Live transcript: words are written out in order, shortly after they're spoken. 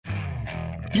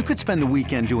You could spend the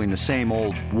weekend doing the same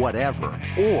old whatever,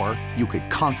 or you could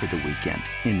conquer the weekend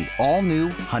in the all-new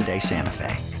Hyundai Santa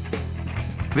Fe.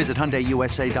 Visit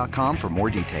HyundaiUSA.com for more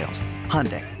details.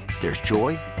 Hyundai, there's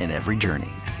joy in every journey.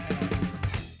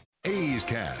 A's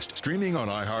Cast, streaming on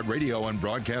iHeartRadio and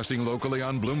broadcasting locally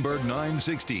on Bloomberg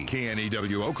 960,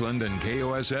 KNEW Oakland, and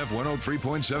KOSF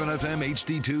 103.7 FM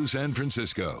HD2 San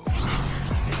Francisco.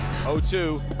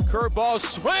 0-2, curveball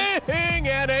swing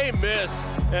and a miss.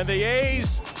 And the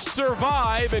A's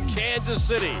survive in Kansas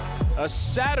City. A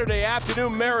Saturday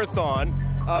afternoon marathon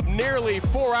of nearly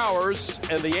 4 hours,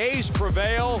 and the A's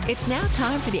prevail. It's now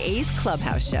time for the A's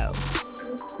Clubhouse Show.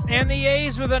 And the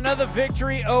A's with another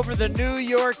victory over the New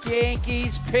York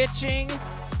Yankees. Pitching,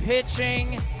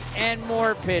 and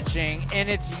more pitching.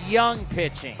 And it's young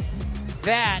pitching.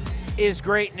 That is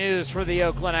great news for the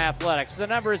Oakland Athletics. The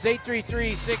number is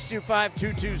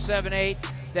 833-625-2278.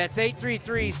 That's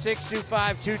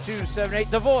 833-625-2278.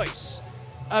 The voice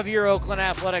of your Oakland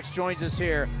Athletics joins us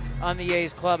here on the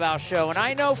A's Clubhouse Show. And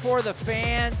I know for the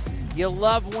fans, you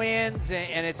love wins,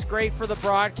 and it's great for the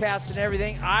broadcast and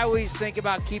everything. I always think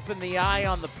about keeping the eye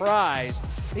on the prize.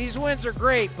 These wins are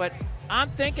great, but I'm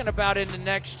thinking about into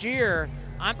next year.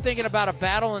 I'm thinking about a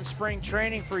battle in spring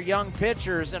training for young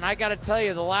pitchers, and I got to tell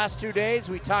you, the last 2 days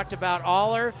we talked about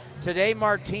Aller, today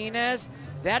Martinez.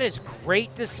 That is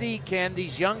great to see, Ken,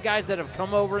 these young guys that have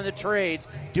come over in the trades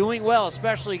doing well,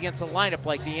 especially against a lineup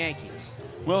like the Yankees.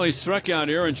 Well, he struck out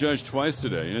Aaron Judge twice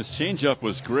today, and his changeup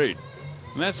was great.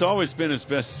 And that's always been his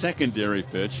best secondary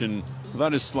pitch, and I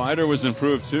thought his slider was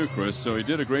improved too, Chris, so he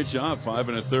did a great job, 5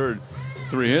 1/3,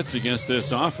 3 hits against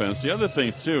this offense. The other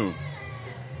thing, too,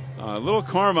 a little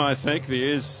karma, I think, the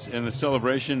A's in the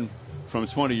celebration from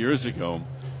 20 years ago.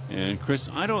 And, Chris,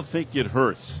 I don't think it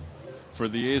hurts for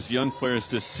the A's young players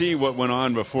to see what went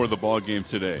on before the ball game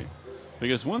today.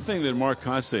 Because one thing that Mark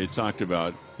Kotsay talked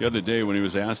about the other day when he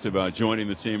was asked about joining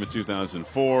the team in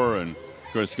 2004 and,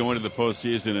 of course, going to the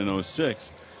postseason in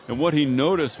 2006, and what he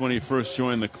noticed when he first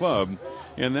joined the club,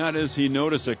 and that is he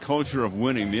noticed a culture of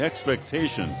winning, the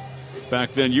expectation.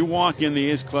 Back then, you walk in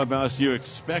the A's clubhouse, you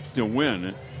expect to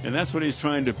win, and that's what he's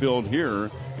trying to build here.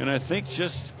 And I think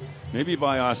just maybe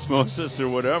by osmosis or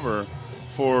whatever,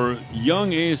 for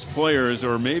young A's players,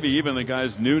 or maybe even the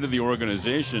guys new to the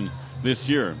organization this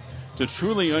year, to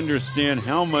truly understand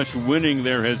how much winning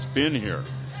there has been here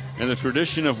and the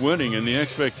tradition of winning and the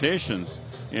expectations.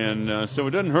 And so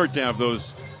it doesn't hurt to have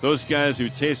those guys who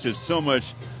tasted so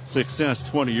much success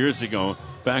 20 years ago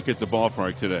back at the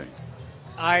ballpark today.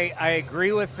 I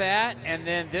agree with that, and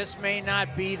then this may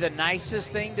not be the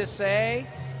nicest thing to say,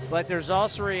 but there's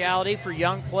also reality for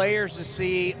young players to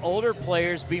see older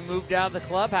players be moved out of the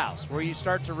clubhouse, where you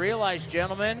start to realize,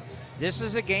 gentlemen, this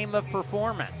is a game of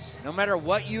performance. No matter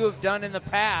what you have done in the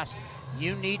past,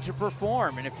 you need to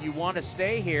perform. And if you want to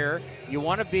stay here, you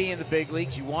want to be in the big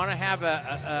leagues, you want to have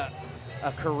a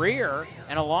career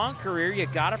and a long career, you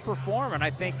got to perform. And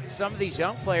I think some of these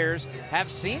young players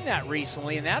have seen that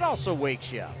recently, and that also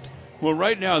wakes you up. Well,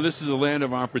 right now, this is a land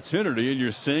of opportunity, and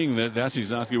you're seeing that that's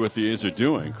exactly what the A's are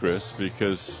doing, Chris,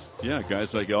 because, yeah,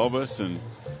 guys like Elvis and,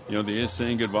 the A's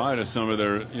saying goodbye to some of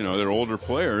their, their older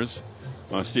players,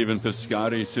 Stephen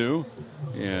Piscotty, too.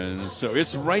 And so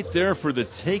it's right there for the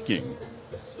taking.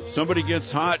 Somebody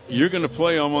gets hot, you're going to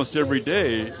play almost every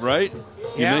day, right?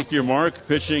 You make your mark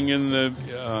pitching in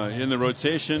the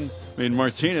rotation. I mean,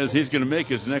 Martinez, he's going to make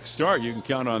his next start. You can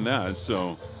count on that.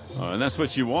 So, and that's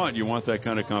what you want. You want that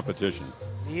kind of competition.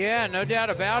 Yeah, no doubt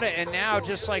about it. And now,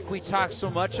 just like we talked so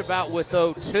much about with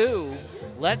 0-2,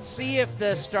 let's see if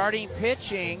the starting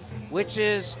pitching, which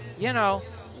is,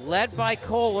 led by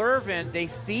Cole Irvin, they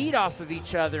feed off of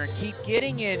each other and keep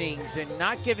getting innings and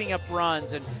not giving up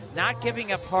runs and not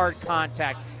giving up hard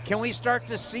contact. Can we start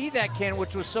to see that, Ken,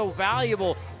 which was so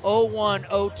valuable 0-1,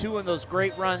 0-2 in those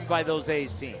great runs by those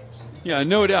A's teams? Yeah,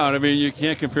 no doubt. I mean, you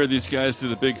can't compare these guys to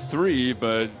the big three,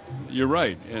 but you're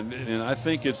right. And I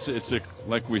think it's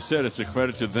like we said, it's a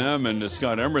credit to them and to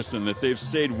Scott Emerson that they've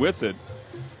stayed with it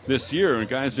this year. And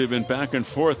guys who've been back and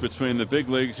forth between the big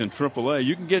leagues and AAA,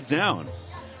 you can get down.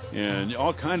 And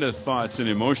all kind of thoughts and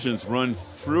emotions run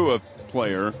through a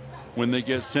player when they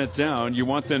get sent down. You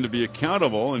want them to be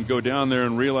accountable and go down there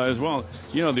and realize, well,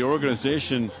 the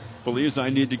organization believes I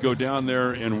need to go down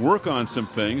there and work on some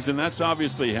things. And that's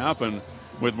obviously happened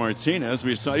with Martinez.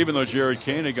 We saw, even though Jared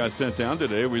Kana got sent down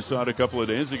today, we saw it a couple of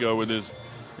days ago with his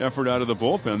effort out of the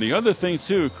bullpen. The other thing,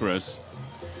 too, Chris,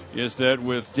 is that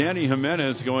with Danny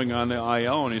Jimenez going on the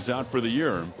IL and he's out for the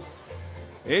year,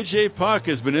 A.J. Puck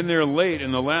has been in there late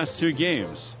in the last 2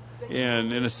 games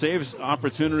and in a saves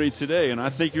opportunity today, and I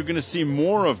think you're going to see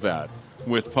more of that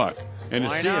with Puck. and to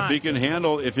Why see not?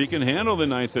 if he can handle the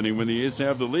ninth inning when the A's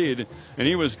have the lead. And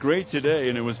he was great today,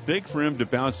 and it was big for him to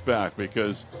bounce back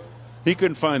because he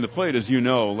couldn't find the plate, as you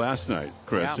know, last night,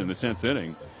 Chris, in the 10th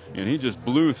inning. And he just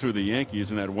blew through the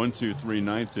Yankees in that 1-2-3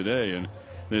 ninth today. And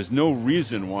there's no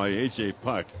reason why A.J.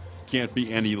 Puck can't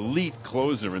be an elite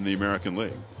closer in the American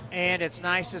League. And it's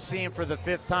nice to see him for the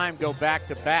 5th time go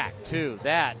back-to-back, too.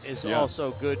 That is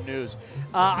also good news.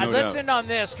 Let's end on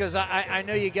this because I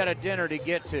know you got a dinner to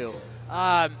get to.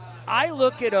 I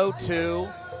look at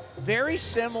 0-2, very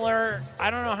similar.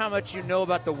 I don't know how much you know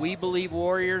about the We Believe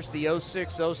Warriors, the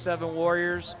 06-07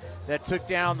 Warriors that took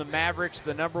down the Mavericks,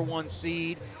 the number 1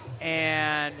 seed.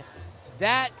 And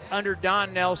that under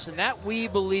Don Nelson, that We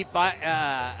Believe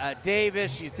by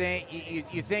Davis, you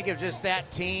think of just that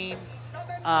team.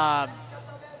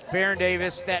 Baron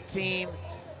Davis, that team,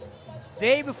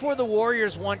 they, before the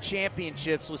Warriors won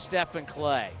championships with Stephen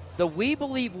Clay, the We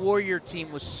Believe Warrior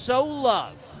team was so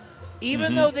loved.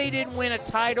 Even though they didn't win a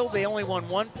title, they only won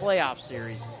 1 playoff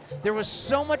series. There was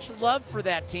so much love for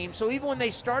that team. So even when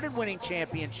they started winning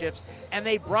championships and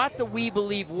they brought the We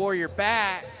Believe Warrior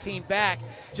team back,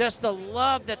 just the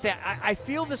love that I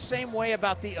feel the same way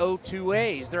about the 0-2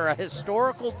 A's. They're a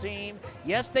historical team.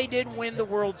 Yes, they did win the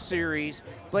World Series,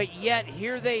 but yet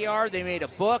here they are. They made a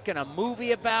book and a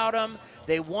movie about them.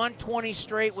 They won 20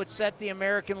 straight, which set the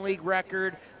American League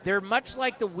record. They're much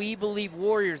like the We Believe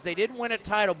Warriors. They didn't win a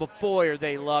title, but boy, are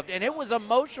they loved. And it was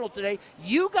emotional today.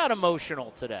 You got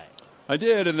emotional today. I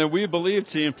did, and the We Believe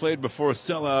team played before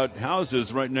sellout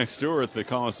houses right next door at the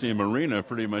Coliseum Arena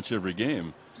pretty much every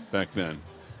game back then.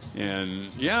 And,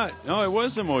 it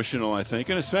was emotional, I think,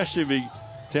 and especially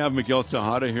to have Miguel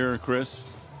Tejada here, Chris,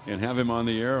 and have him on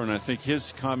the air. And I think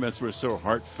his comments were so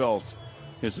heartfelt,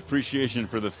 his appreciation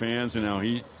for the fans and how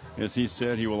he, as he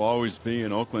said, he will always be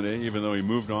in Oakland A, even though he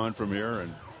moved on from here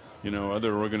and,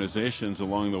 other organizations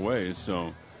along the way.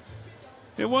 So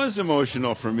it was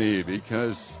emotional for me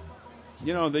because,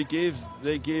 they gave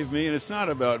me, and it's not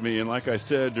about me. And like I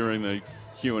said during the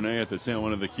Q&A at the tail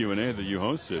end of the Q&A that you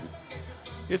hosted,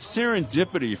 it's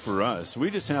serendipity for us.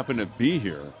 We just happen to be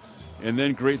here, and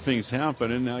then great things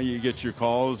happen, and now you get your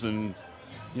calls and,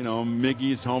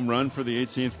 Miggy's home run for the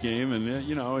 18th game, and,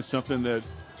 it's something that,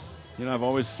 I've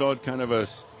always felt kind of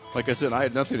like I said, I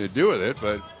had nothing to do with it,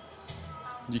 but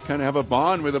you kind of have a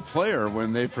bond with a player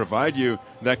when they provide you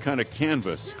that kind of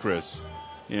canvas, Chris.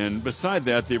 And beside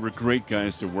that, they were great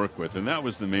guys to work with, and that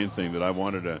was the main thing that I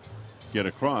wanted to get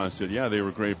across, that, they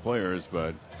were great players,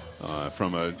 but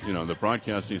from the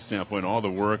broadcasting standpoint, all the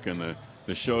work and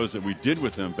the shows that we did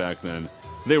with them back then,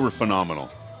 they were phenomenal.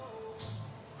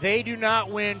 They do not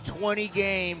win 20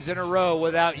 games in a row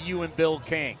without you and Bill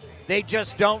King. They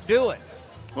just don't do it.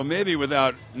 Well, maybe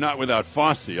not without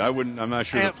Fosse. I'm not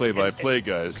sure the play-by-play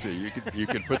guys. You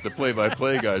could put the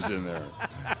play-by-play guys in there.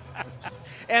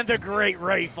 And the great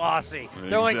Ray Fosse.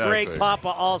 Throwing great Papa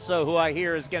also, who I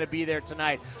hear is going to be there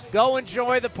tonight. Go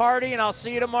enjoy the party, and I'll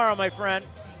see you tomorrow, my friend.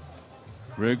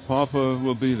 Greg Papa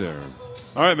will be there.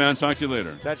 All right, man. Talk to you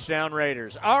later. Touchdown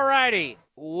Raiders. All righty.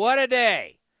 What a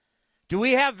day. Do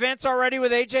we have Vince already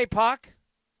with A.J. Puck?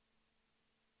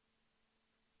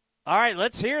 All right,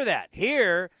 let's hear that.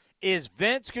 Here is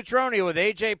Vince Cotroneo with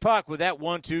A.J. Puck with that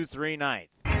 1-2-3 ninth.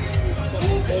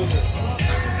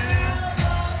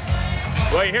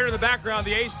 Well, you hear in the background,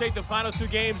 the A's take the final 2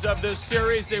 games of this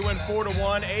series. They win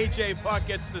 4-1. A.J. Puck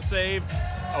gets the save.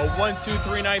 A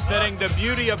 1-2-3 ninth inning. The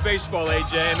beauty of baseball,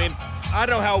 A.J. I mean, I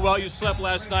don't know how well you slept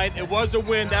last night. It was a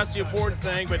win. That's the important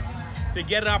thing. But to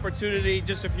get an opportunity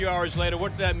just a few hours later,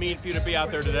 what did that mean for you to be out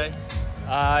there today?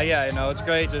 It's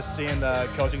great just seeing the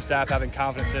coaching staff having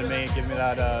confidence in me, giving me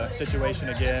that situation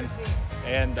again.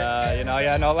 And,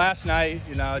 last night,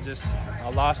 just I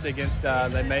lost against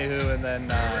LeMahieu and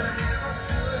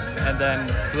then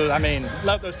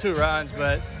left those 2 runs,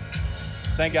 but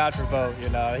thank God for Vogt.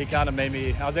 He kind of made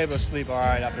me, I was able to sleep all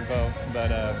right after Vogt.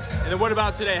 But, and then what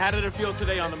about today? How did it feel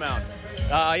today on the mound?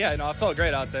 I felt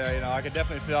great out there. I could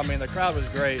definitely feel, the crowd was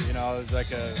great. It was like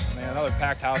another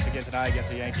packed house again tonight against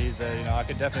the Yankees. I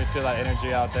could definitely feel that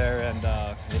energy out there, and,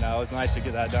 it was nice to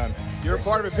get that done. You're a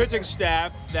part of a pitching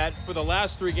staff that for the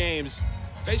last 3 games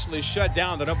basically shut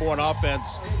down the number 1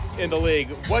 offense in the league.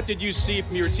 What did you see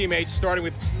from your teammates, starting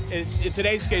with, in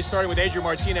today's case, starting with Adrian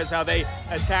Martinez, how they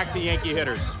attacked the Yankee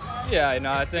hitters? Yeah,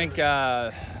 I think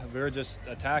we were just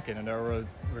attacking, and we're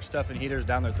stuffing heaters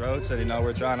down their throats, and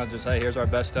we're trying to just say, here's our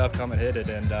best stuff, come and hit it.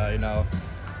 And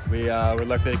we're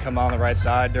lucky to come on the right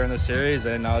side during the series,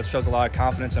 and it shows a lot of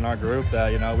confidence in our group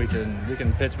that we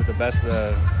can pitch with the best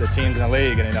of the teams in the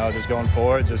league, and just going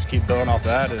forward, just keep building off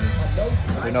that, and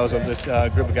who knows what this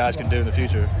group of guys can do in the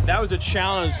future. That was a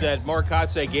challenge that Mark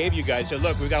Kotze gave you guys. Said,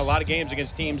 look, we've got a lot of games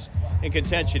against teams in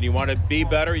contention. You want to be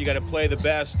better, you got to play the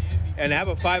best, and have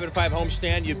a 5-5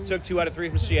 homestand. You took 2 out of 3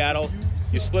 from Seattle.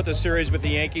 You split the series with the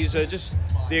Yankees. Just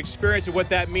the experience of what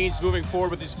that means moving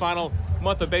forward with this final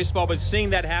month of baseball, but seeing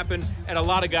that happen and a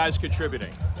lot of guys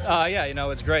contributing.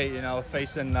 It's great,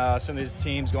 facing some of these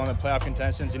teams going to playoff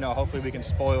contentions, hopefully we can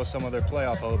spoil some of their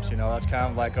playoff hopes. That's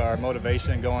kind of like our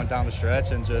motivation going down the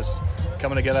stretch and just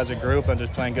coming together as a group and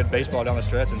just playing good baseball down the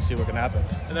stretch and see what can happen.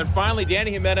 And then finally,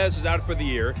 Danny Jimenez is out for the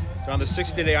year. It's on the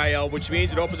 60-day IL, which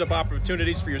means it opens up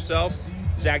opportunities for yourself.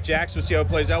 Zach Jackson, we'll see how it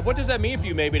plays out. What does that mean for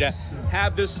you maybe to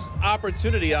have this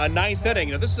opportunity, a ninth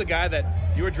inning? This is a guy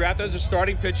that you were drafted as a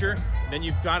starting pitcher, then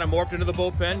you've kind of morphed into the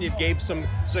bullpen. You gave some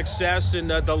success in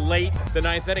the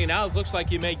ninth inning. Now it looks like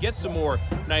you may get some more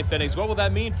ninth innings. What will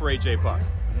that mean for A.J. Puck?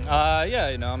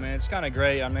 It's kind of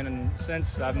great.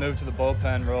 Since I've moved to the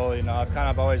bullpen role, I've kind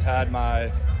of always had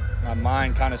my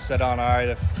mind kind of set on, all right,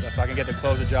 if I can get to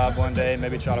close a job one day,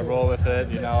 maybe try to roll with it,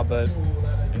 but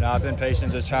I've been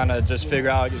patient just trying to figure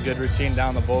out a good routine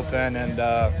down the bullpen, and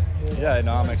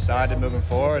I'm excited moving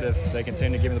forward. If they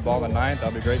continue to give me the ball in the ninth,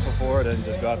 I'll be grateful for it and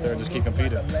just go out there and just keep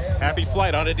competing. Happy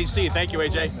flight on to DC. Thank you,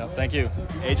 AJ. No, thank you.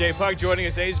 AJ Puck joining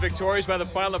us. A's victorious by the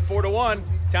final of 4-1.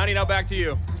 Townie, now back to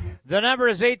you. The number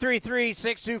is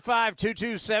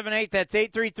 833-625-2278. That's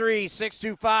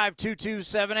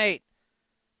 833-625-2278.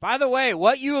 By the way,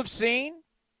 what you have seen,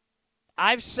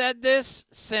 I've said this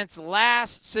since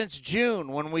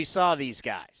June when we saw these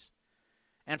guys.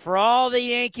 And for all the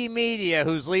Yankee media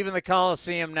who's leaving the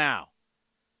Coliseum now,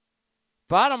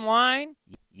 bottom line,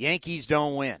 Yankees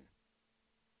don't win.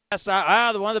 One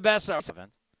of the best.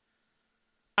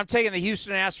 I'm taking the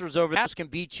Houston Astros over. Astros can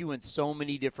beat you in so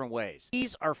many different ways.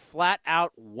 These are flat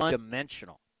out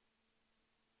one-dimensional.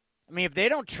 If they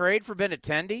don't trade for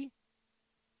Benintendi,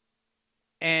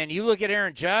 and you look at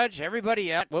Aaron Judge,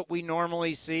 everybody else, what we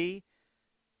normally see,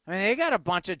 they got a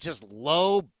bunch of just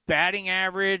low batting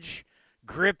average,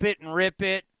 grip it and rip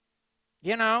it.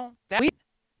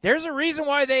 There's a reason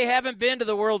why they haven't been to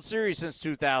the World Series since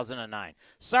 2009.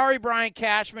 Sorry, Brian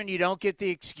Cashman, you don't get the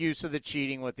excuse of the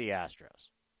cheating with the Astros.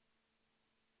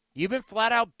 You've been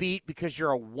flat out beat because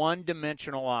you're a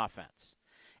one-dimensional offense.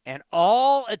 And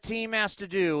all a team has to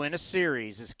do in a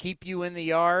series is keep you in the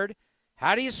yard.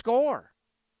 How do you score?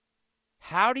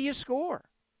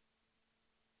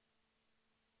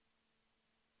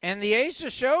 And the A's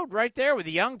just showed right there with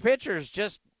the young pitchers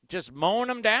just mowing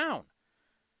them down.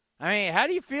 How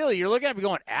do you feel? You're looking at me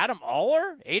going, Adam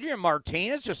Oller? Adrian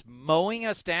Martinez just mowing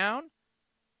us down?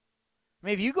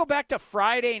 If you go back to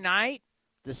Friday night,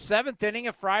 the 7th inning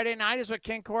of Friday night is what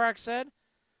Ken Korak said.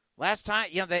 Last time,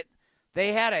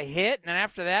 they had a hit, and then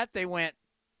after that they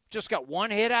just got one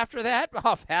hit after that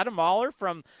off Adam Oller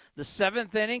from the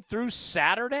 7th inning through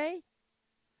Saturday.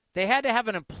 They had to have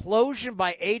an implosion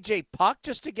by A.J. Puck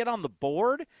just to get on the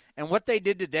board. And what they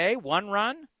did today, 1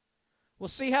 run. We'll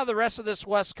see how the rest of this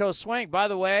West Coast swing. By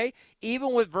the way,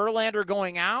 even with Verlander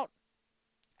going out,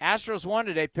 Astros won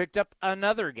today, picked up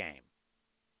another game.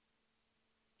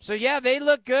 So, yeah, they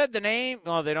look good. They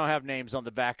don't have names on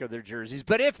the back of their jerseys.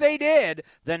 But if they did,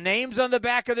 the names on the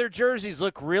back of their jerseys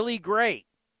look really great.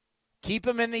 Keep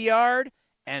them in the yard,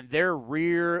 and they're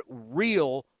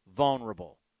real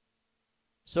vulnerable.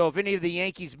 So if any of the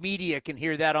Yankees media can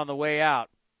hear that on the way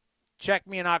out, check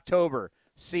me in October,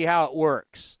 see how it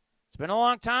works. It's been a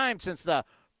long time since the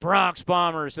Bronx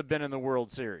Bombers have been in the World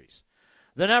Series.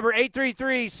 The number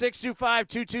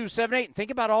 833-625-2278. And think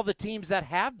about all the teams that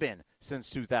have been since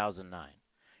 2009.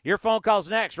 Your phone call's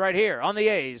next right here on the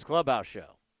A's Clubhouse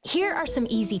Show. Here are some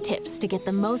easy tips to get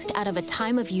the most out of a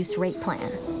time-of-use rate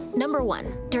plan. Number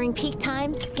 1, during peak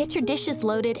times, get your dishes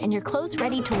loaded and your clothes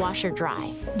ready to wash or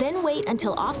dry. Then wait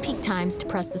until off-peak times to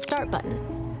press the start button.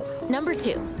 Number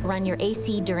 2, run your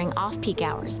AC during off-peak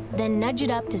hours. Then nudge it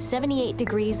up to 78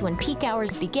 degrees when peak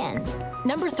hours begin.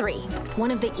 Number 3, one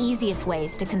of the easiest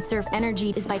ways to conserve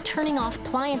energy is by turning off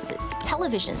appliances,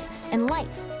 televisions, and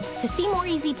lights. To see more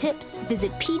easy tips,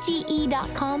 visit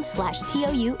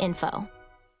pge.com/TOUinfo.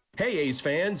 Hey A's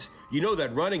fans, You know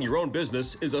that running your own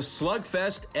business is a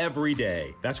slugfest every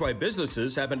day. That's why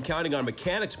businesses have been counting on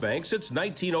Mechanics Bank since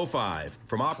 1905.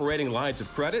 From operating lines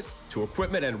of credit to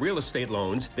equipment and real estate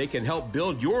loans, they can help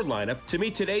build your lineup to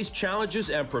meet today's challenges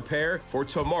and prepare for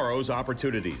tomorrow's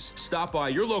opportunities. Stop by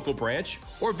your local branch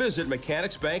or visit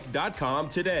mechanicsbank.com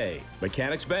today.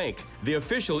 Mechanics Bank, the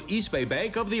official East Bay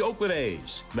bank of the Oakland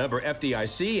A's. Member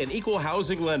FDIC and equal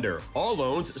housing lender. All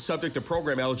loans subject to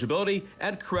program eligibility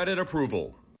and credit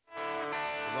approval.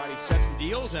 Righty sets and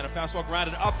deals, and a fastball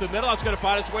grounded up the middle. It's going to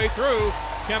find its way through.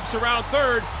 Kemp's around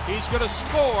third. He's going to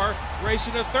score.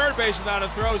 Racing to third base without a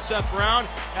throw, Seth Brown.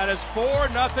 That is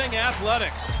 4-0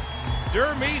 Athletics.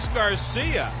 Dermis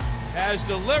Garcia has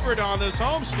delivered on this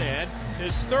homestand.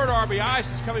 His third RBI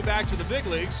since coming back to the big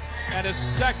leagues, and his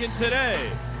second today.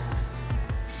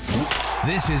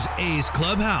 This is A's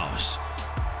Clubhouse.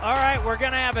 All right, we're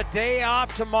going to have a day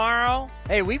off tomorrow.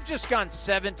 Hey, we've just gone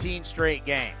 17 straight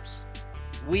games.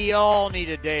 We all need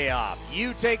a day off.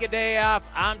 You take a day off.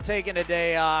 I'm taking a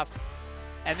day off.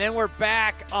 And then we're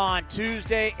back on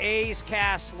Tuesday, A's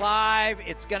Cast Live.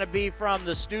 It's going to be from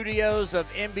the studios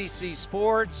of NBC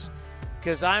Sports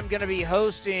because I'm going to be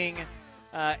hosting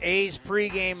A's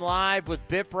pregame live with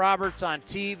Bip Roberts on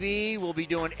TV. We'll be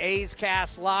doing A's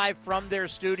Cast Live from their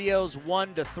studios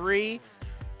 1 to 3.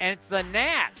 And it's the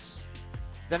Nats,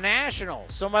 the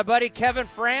Nationals. So my buddy Kevin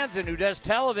Franzen, who does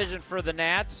television for the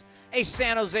Nats, a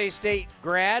San Jose State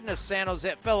grad and a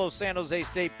fellow San Jose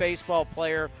State baseball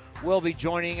player, will be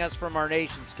joining us from our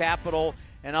nation's capital.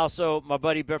 And also my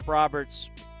buddy Bip Roberts,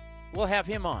 we'll have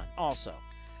him on also.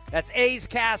 That's A's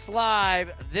Cast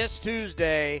Live this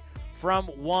Tuesday from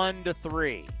 1 to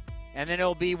 3. And then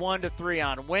it'll be 1 to 3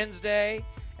 on Wednesday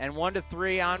and 1 to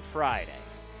 3 on Friday.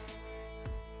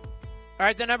 All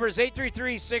right, the number is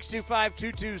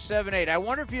 833-625-2278. I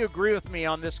wonder if you agree with me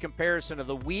on this comparison of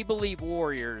the We Believe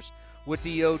Warriors with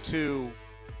the 0-2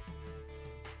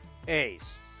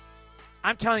 A's.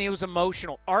 I'm telling you, it was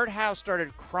emotional. Art House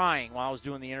started crying while I was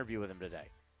doing the interview with him today.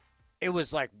 It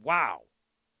was like, wow.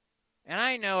 And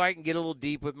I know I can get a little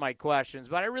deep with my questions,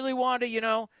 but I really wanted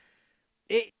to,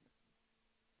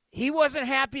 he wasn't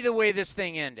happy the way this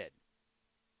thing ended.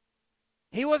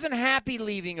 He wasn't happy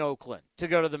leaving Oakland to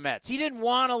go to the Mets. He didn't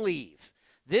want to leave.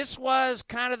 This was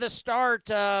kind of the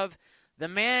start of the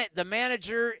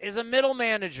manager is a middle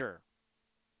manager,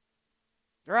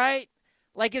 right?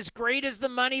 Like as great as the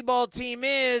Moneyball team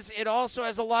is, it also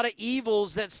has a lot of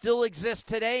evils that still exist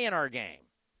today in our game.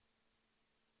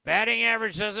 Batting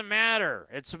average doesn't matter.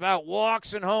 It's about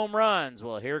walks and home runs.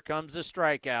 Well, here comes the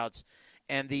strikeouts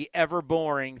and the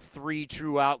ever-boring 3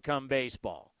 true outcome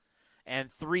baseball.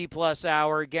 And 3+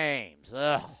 hour games.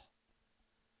 Ugh.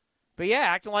 But yeah,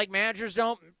 acting like managers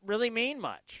don't really mean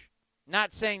much.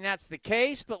 Not saying that's the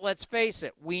case, but let's face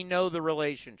it, we know the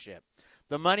relationship.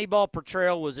 The Moneyball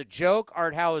portrayal was a joke.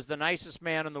 Art Howe is the nicest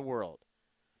man in the world.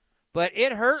 But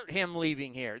it hurt him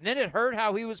leaving here. And then it hurt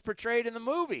how he was portrayed in the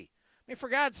movie. I mean, for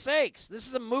God's sakes, this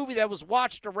is a movie that was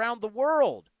watched around the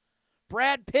world.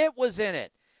 Brad Pitt was in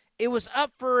it. It was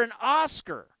up for an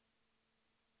Oscar.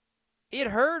 It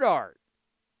hurt Art.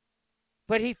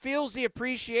 But he feels the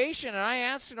appreciation, and I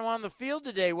asked him on the field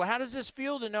today, well, how does this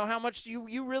feel to know how much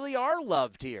you really are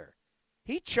loved here?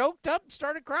 He choked up and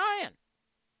started crying.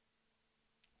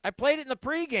 I played it in the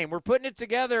pregame. We're putting it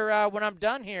together when I'm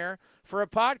done here for a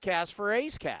podcast for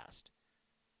A's Cast.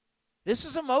 This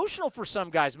is emotional for some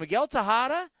guys. Miguel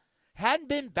Tejada hadn't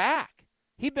been back.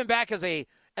 He'd been back as a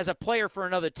player for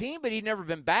another team, but he'd never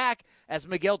been back as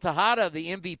Miguel Tejada, the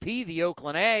MVP, the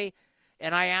Oakland A.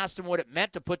 And I asked him what it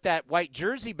meant to put that white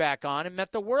jersey back on. It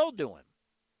meant the world to him.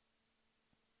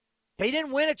 They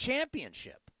didn't win a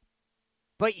championship.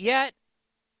 But yet,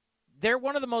 they're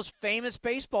one of the most famous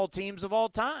baseball teams of all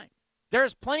time.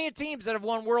 There's plenty of teams that have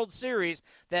won World Series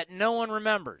that no one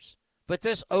remembers. But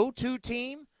this 0-2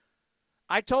 team,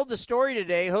 I told the story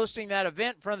today hosting that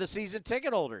event in front of the season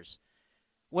ticket holders.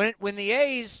 When the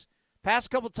A's,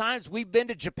 past couple times, we've been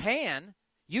to Japan.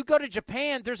 You go to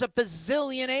Japan, there's a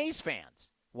bazillion A's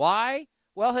fans. Why?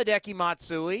 Well, Hideki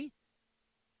Matsui.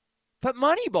 But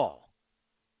Moneyball.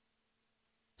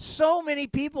 So many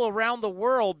people around the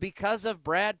world, because of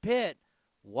Brad Pitt,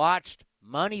 watched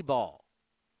Moneyball.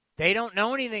 They don't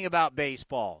know anything about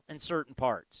baseball in certain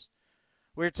parts.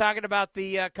 We were talking about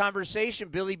the conversation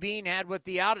Billy Beane had with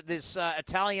this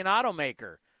Italian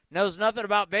automaker. Knows nothing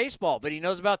about baseball, but he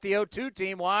knows about the 0-2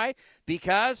 team. Why?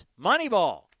 Because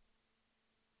Moneyball.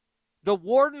 The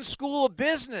Wharton School of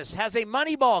Business has a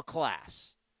Moneyball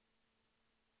class.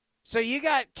 So you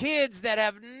got kids that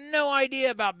have no idea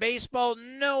about baseball,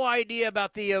 no idea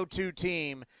about the 0-2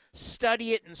 team,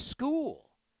 study it in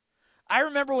school. I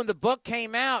remember when the book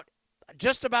came out,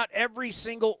 just about every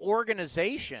single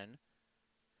organization,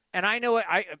 and I know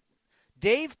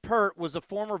Dave Pert was a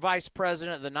former vice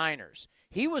president of the Niners.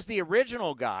 He was the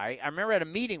original guy. I remember at a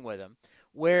meeting with him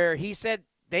where he said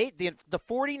the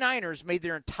 49ers made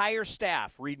their entire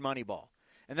staff read Moneyball.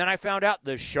 And then I found out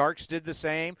the Sharks did the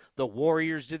same, the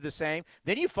Warriors did the same.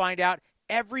 Then you find out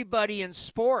everybody in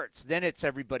sports. Then it's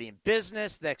everybody in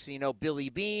business. Next thing you know, Billy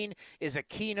Beane is a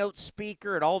keynote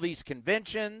speaker at all these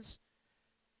conventions.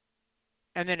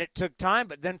 And then it took time,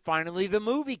 but then finally the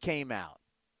movie came out.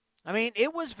 I mean,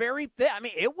 it was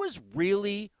it was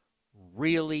really,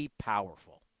 really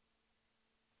powerful.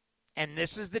 And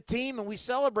this is the team, and we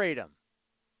celebrate them.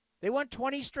 They won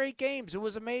 20 straight games. It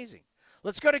was amazing.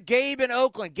 Let's go to Gabe in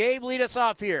Oakland. Gabe, lead us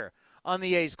off here on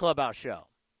the A's Clubhouse Show.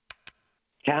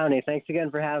 Townie, thanks again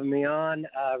for having me on.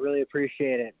 Really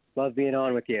appreciate it. Love being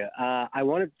on with you. I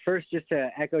wanted first just to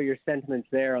echo your sentiments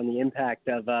there on the impact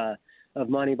of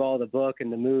Moneyball, the book,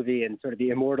 and the movie, and sort of the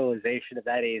immortalization of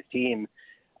that A's team.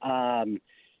 I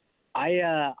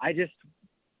just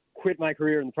quit my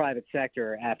career in the private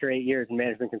sector after 8 years in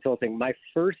management consulting. My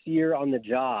first year on the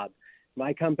job,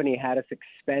 my company had us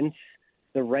expense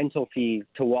the rental fee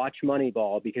to watch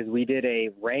Moneyball because we did a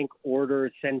rank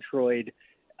order centroid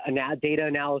data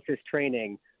analysis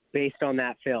training based on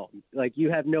that film. Like, you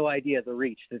have no idea the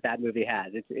reach that movie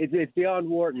has. It's beyond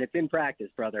Wharton. It's in practice,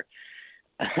 brother.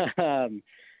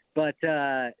 But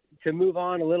to move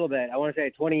on a little bit, I want to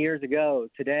say 20 years ago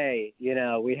today,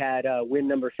 we had win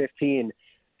number 15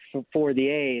 for the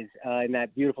A's in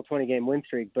that beautiful 20-game win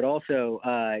streak, but also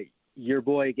your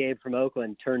boy Gabe from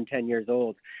Oakland turned 10 years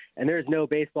old. And there's no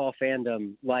baseball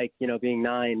fandom like, being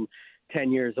 9,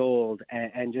 10 years old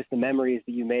and just the memories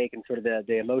that you make and sort of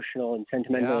the emotional and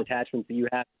sentimental attachments that you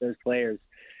have to those players.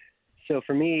 So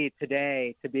for me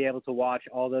today, to be able to watch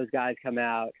all those guys come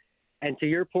out, and to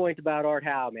your point about Art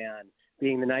Howe, man,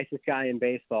 being the nicest guy in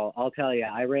baseball, I'll tell you,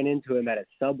 I ran into him at a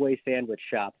Subway sandwich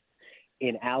shop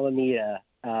in Alameda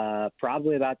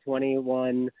probably about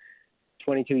 21,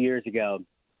 22 years ago.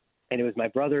 And it was my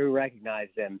brother who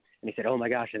recognized him. And he said, "Oh, my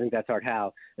gosh, I think that's Art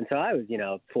Howe." And so I was,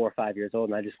 4 or 5 years old,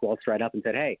 and I just waltzed right up and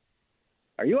said, "Hey,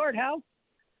 are you Art Howe?"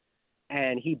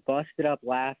 And he busted up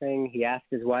laughing. He asked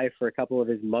his wife for a couple of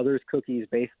his mother's cookies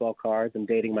baseball cards. I'm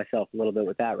dating myself a little bit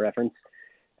with that reference.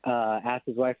 Asked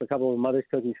his wife for a couple of mother's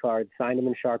cookies cards, signed them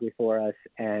in Sharpie for us,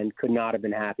 and could not have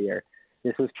been happier.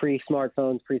 This was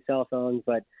pre-smartphones, pre-cell phones,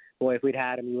 but boy, if we'd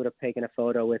had him, he would have taken a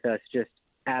photo with us. Just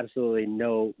absolutely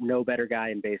no better guy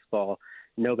in baseball,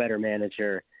 no better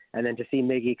manager. And then to see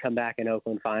Miggy come back in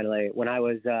Oakland finally. When I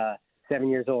was 7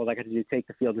 years old, I got to do take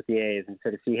the field with the A's, and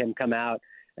so to see him come out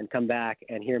and come back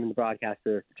and hear him in the broadcast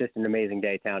booth, just an amazing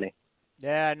day, Townie.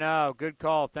 Yeah, no, good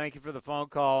call. Thank you for the phone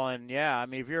call. And, yeah, I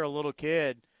mean, if you're a little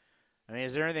kid,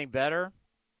 is there anything better?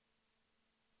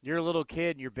 You're a little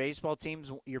kid, and your baseball team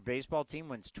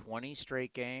wins 20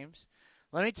 straight games.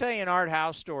 Let me tell you an Art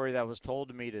House story that was told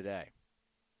to me today.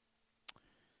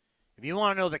 If you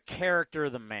want to know the character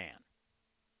of the man.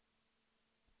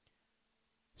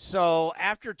 So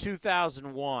after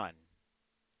 2001,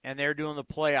 and they're doing the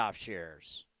playoff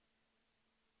shares,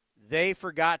 they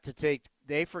forgot,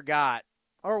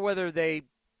 or whether they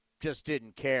just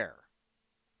didn't care,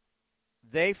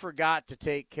 they forgot to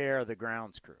take care of the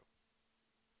grounds crew.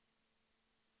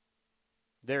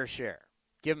 Their share.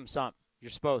 Give them something.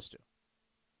 You're supposed to.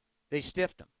 They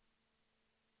stiffed them.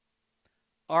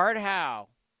 Art Howe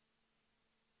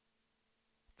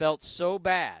felt so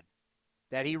bad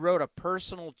that he wrote a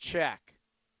personal check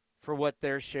for what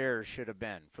their shares should have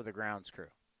been for the grounds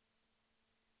crew.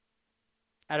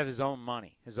 Out of his own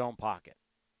money, his own pocket.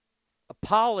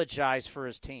 Apologized for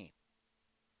his team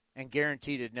and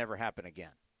guaranteed it'd never happen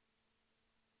again.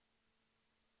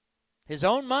 His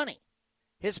own money.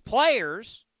 His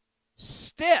players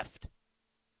stiffed.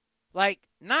 Like,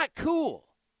 not cool.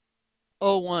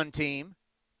 0-1 team.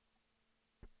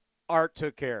 Art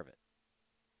took care of it.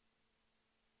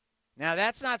 Now,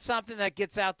 that's not something that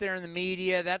gets out there in the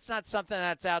media. That's not something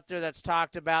that's out there that's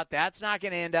talked about. That's not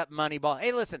going to end up Moneyball.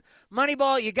 Hey, listen,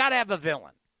 Moneyball, you got to have a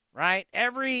villain, right?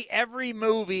 Every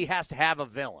movie has to have a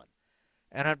villain.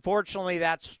 And unfortunately,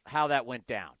 that's how that went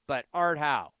down. But Art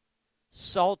Howe,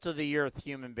 salt of the earth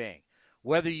human being.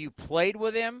 Whether you played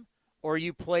with him or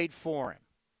you played for him,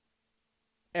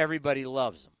 everybody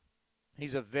loves him.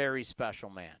 He's a very special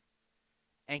man.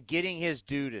 And getting his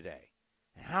due today.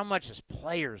 And how much his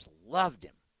players loved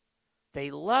him.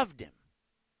 They loved him.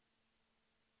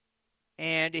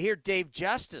 And to hear Dave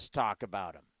Justice talk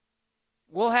about him.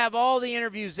 We'll have all the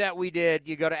interviews that we did.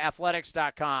 You go to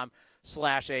athletics.com,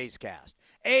 facebook.com/A'sCast.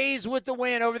 A's with the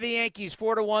win over the Yankees,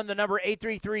 4-1. The number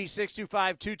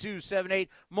 833-625-2278.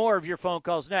 More of your phone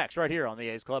calls next, right here on the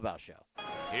A's Clubhouse Show.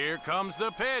 Here comes the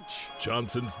pitch.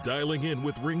 Johnson's dialing in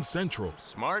with Ring Central.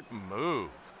 Smart move.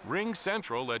 Ring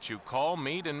Central lets you call,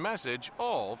 meet, and message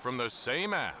all from the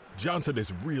same app. Johnson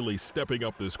is really stepping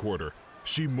up this quarter.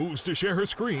 She moves to share her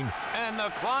screen. And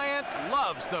the client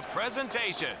loves the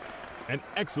presentation. An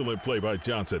excellent play by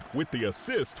Johnson with the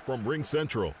assist from Ring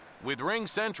Central. With Ring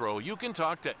Central, you can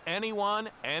talk to anyone,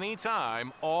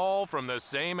 anytime, all from the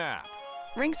same app.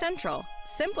 Ring Central.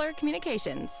 Simpler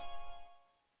communications.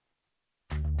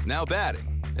 Now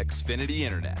batting, Xfinity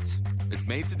Internet. It's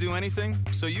made to do anything,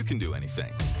 so you can do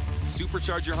anything.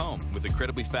 Supercharge your home with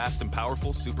incredibly fast and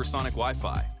powerful supersonic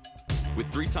Wi-Fi.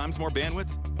 With 3 times more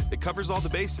bandwidth, it covers all the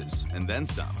bases, and then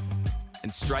some.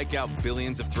 And strike out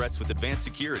billions of threats with advanced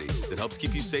security that helps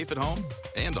keep you safe at home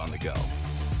and on the go.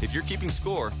 If you're keeping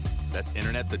score, that's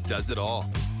internet that does it all.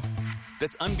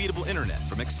 That's unbeatable internet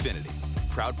from Xfinity,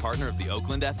 proud partner of the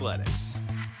Oakland Athletics.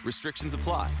 Restrictions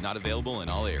apply, not available in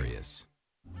all areas.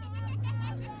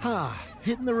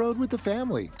 Hitting the road with the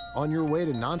family. On your way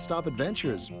to nonstop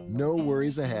adventures. No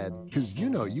worries ahead, because you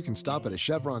know you can stop at a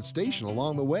Chevron station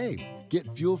along the way.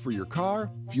 Get fuel for your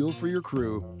car, fuel for your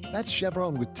crew. That's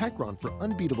Chevron with Techron for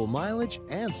unbeatable mileage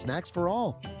and snacks for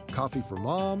all. Coffee for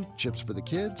mom, chips for the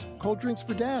kids, cold drinks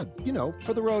for dad. You know,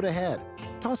 for the road ahead.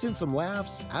 Toss in some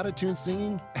laughs, out-of-tune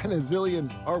singing, and a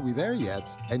zillion "Are we there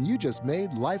yet?" And you just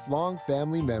made lifelong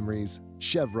family memories.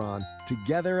 Chevron,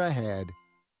 together ahead.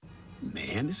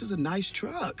 Man, this is a nice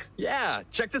truck. Yeah,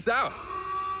 check this out.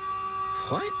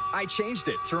 What? I changed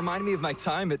it to remind me of my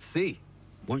time at sea.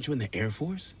 Weren't you in the Air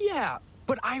Force? Yeah,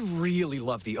 but I really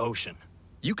love the ocean.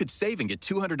 You could save and get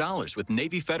 $200 with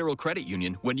Navy Federal Credit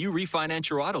Union when you refinance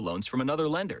your auto loans from another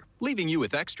lender, leaving you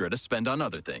with extra to spend on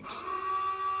other things.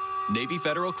 Navy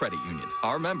Federal Credit Union.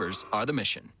 Our members are the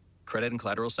mission. Credit and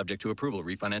collateral subject to approval.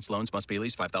 Refinance loans must be at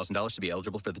least $5,000 to be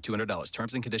eligible for the $200.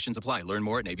 Terms and conditions apply. Learn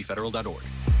more at NavyFederal.org.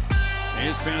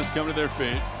 A's fans come to their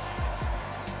feet.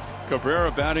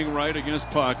 Cabrera batting right against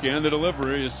Puck, and the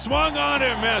delivery is swung on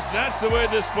and missed. That's the way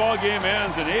this ball game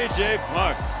ends, and A.J.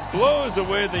 Puck blows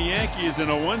away the Yankees in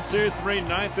a 1-2-3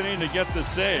 ninth inning to get the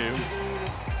save.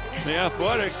 The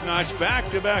Athletics notch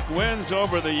back-to-back wins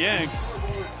over the Yanks,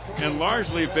 and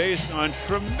largely based on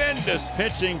tremendous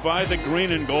pitching by the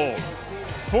green and gold.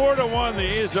 4-1 the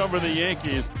A's over the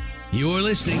Yankees. You're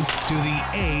listening to the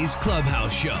A's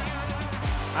Clubhouse Show.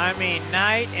 I mean,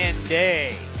 night and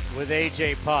day with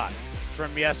A.J. Puck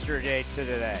from yesterday to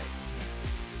today.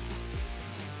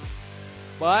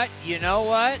 But you know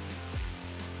what?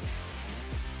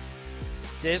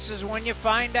 This is when you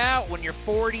find out, when you're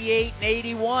 48 and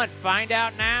 81. Find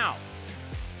out now.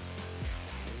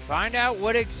 Find out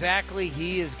what exactly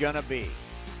he is going to be.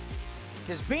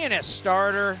 Because being a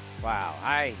starter, wow,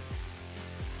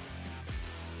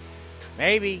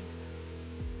 maybe.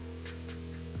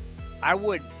 I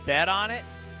wouldn't bet on it.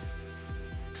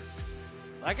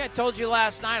 Like I told you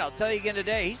last night, I'll tell you again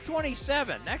today, he's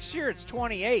 27. Next year, it's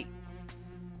 28.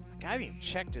 I haven't even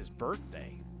checked his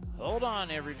birthday. Hold on,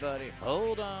 everybody.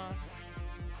 Hold on.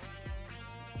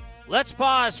 Let's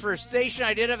pause for station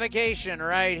identification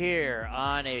right here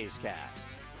on A's Cast.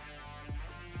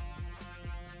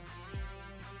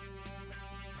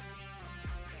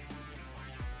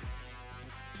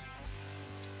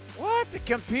 What? The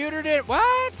computer did?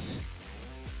 What?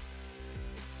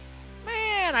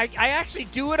 Man, I actually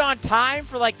do it on time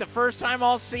for like the first time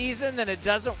all season, then it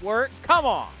doesn't work? Come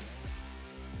on.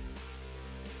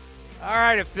 All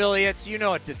right, affiliates, you know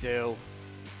what to do.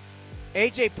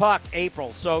 A.J. Puck,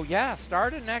 April. So, yeah,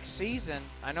 starting next season.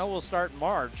 I know we'll start in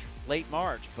March, late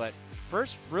March, but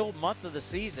first real month of the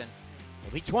season.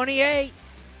 He'll be 28.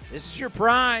 This is your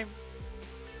prime.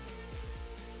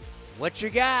 What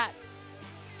you got?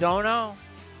 Don't know.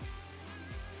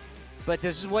 But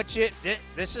this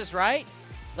is right.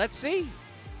 Let's see.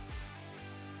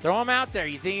 Throw him out there.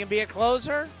 You think he can be a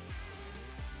closer?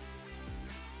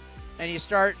 And you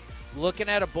start looking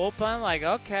at a bullpen like,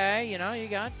 okay, you know, you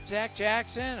got Zach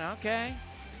Jackson, okay.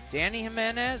 Danny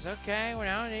Jimenez, okay.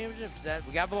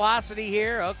 We got velocity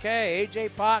here, okay. A.J.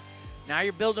 Puck. Now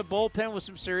you're building a bullpen with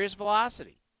some serious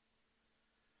velocity.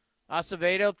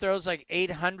 Acevedo throws like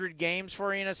 800 games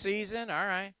for you in a season. All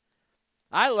right.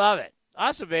 I love it.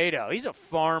 Acevedo, he's a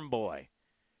farm boy.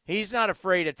 He's not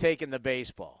afraid of taking the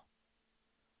baseball.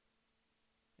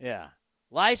 Yeah.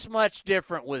 Life's much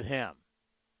different with him.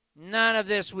 None of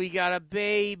this, we got a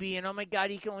baby, and oh my God,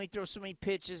 he can only throw so many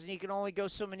pitches, and he can only go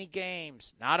so many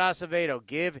games. Not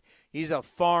Acevedo. He's a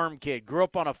farm kid. Grew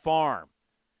up on a farm.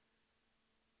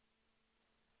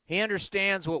 He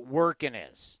understands what working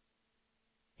is.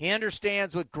 He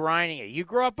understands what grinding is. You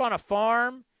grow up on a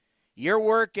farm, your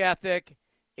work ethic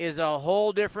is a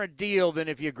whole different deal than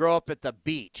if you grow up at the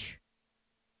beach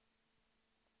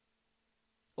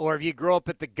or if you grow up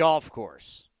at the golf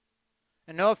course.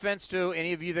 And no offense to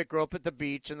any of you that grew up at the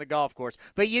beach and the golf course,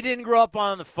 but you didn't grow up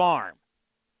on the farm.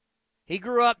 He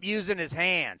grew up using his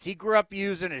hands. He grew up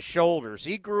using his shoulders.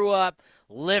 He grew up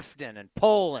lifting and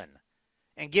pulling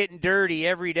and getting dirty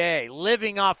every day,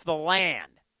 living off the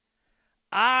land.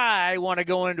 I want to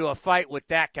go into a fight with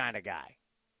that kind of guy.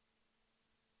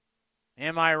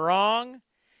 Am I wrong?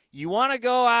 You want to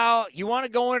go out, you want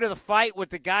to go into the fight with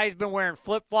the guy who's been wearing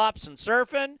flip-flops and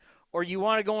surfing, or you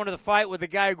want to go into the fight with the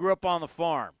guy who grew up on the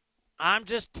farm? I'm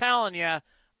just telling you,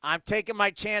 I'm taking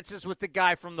my chances with the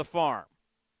guy from the farm.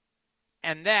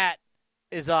 And that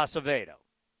is Acevedo.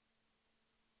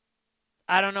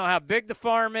 I don't know how big the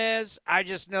farm is. I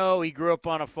just know he grew up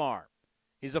on a farm.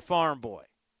 He's a farm boy.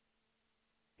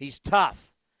 He's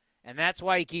tough. And that's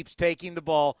why he keeps taking the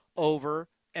ball over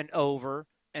and over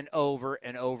and over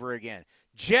and over again.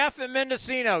 Jeff and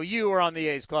Mendocino, you are on the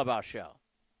A's Clubhouse Show.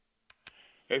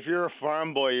 If you're a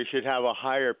farm boy, you should have a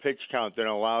higher pitch count than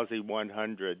a lousy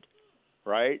 100,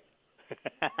 right?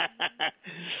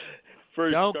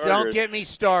 Don't get me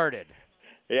started.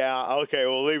 Yeah, okay,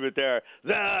 we'll leave it there.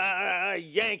 The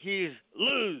Yankees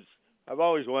lose. I've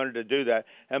always wanted to do that.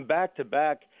 And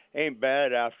back-to-back ain't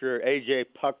bad after A.J.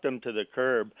 pucked him to the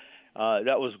curb.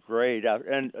 That was great.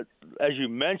 And as you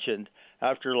mentioned,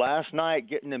 after last night,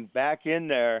 getting him back in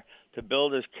there to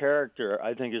build his character,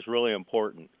 I think is really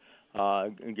important.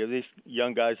 And give these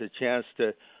young guys a chance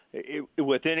to,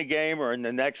 within a game or in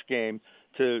the next game,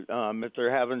 to if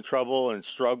they're having trouble and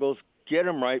struggles, get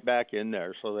them right back in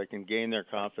there so they can gain their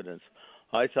confidence.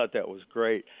 I thought that was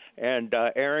great. And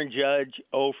Aaron Judge,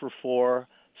 0 for 4,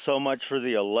 so much for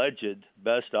the alleged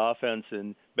best offense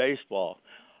in baseball.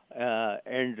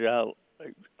 And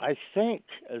I think,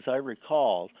 as I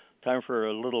recall, time for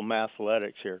a little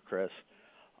mathletics here, Chris,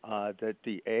 that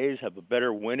the A's have a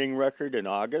better winning record in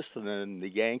August than the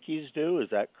Yankees do. Is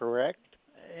that correct?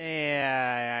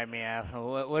 Yeah, I mean,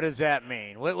 what does that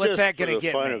mean? What's that going to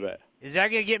get me? Is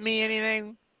that going to get me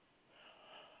anything?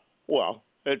 Well,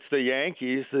 it's the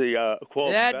Yankees, the quote.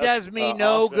 That does me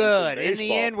no good. In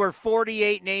the end, we're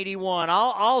 48 and 81.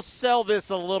 I'll sell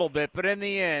this a little bit, but in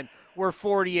the end, we're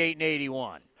 48 and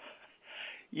 81.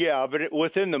 Yeah, but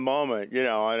within the moment,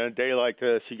 on a day like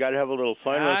this, you got to have a little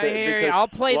fun with it. I hear you. I'll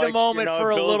play the moment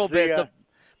for a little bit.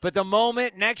 But the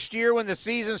moment next year when the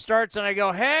season starts and I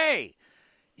go, hey,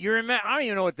 you remember? I don't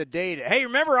even know what the date is. Hey,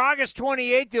 remember August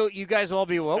 28th? You guys will all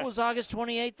be, what was August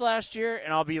 28th last year?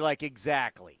 And I'll be like,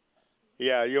 exactly.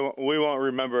 Yeah, we won't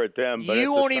remember it then. But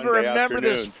you won't even remember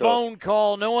this phone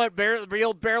call. No one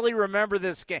you'll barely remember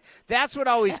this game. That's what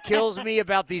always kills me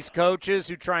about these coaches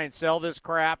who try and sell this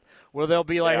crap, where they'll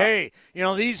be like, hey,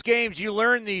 these games, you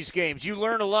learn these games. You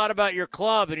learn a lot about your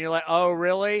club. And you're like, oh,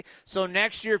 really? So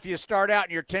next year, if you start out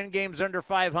and you're 10 games under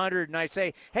 500, and I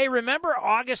say, hey, remember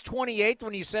August 28th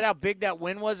when you said how big that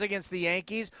win was against the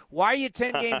Yankees? Why are you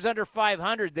 10 games under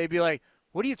 500? They'd be like,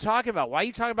 what are you talking about? Why are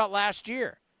you talking about last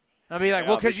year? I'll be like,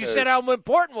 well, because you said how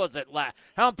important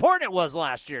it was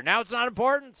last year. Now it's not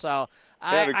important, so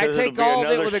I take all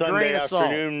of it with a grain of salt.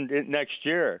 Next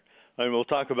year, and we'll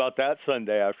talk about that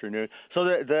Sunday afternoon. So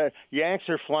the Yanks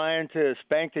are flying to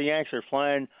spank. The Yanks are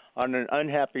flying on an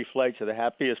unhappy flight to the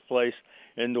happiest place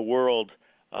in the world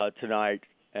tonight,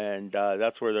 and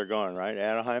that's where they're going, right?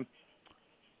 Anaheim.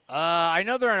 I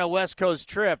know they're on a West Coast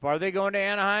trip. Are they going to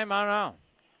Anaheim? I don't know.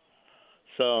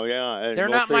 So, yeah. They're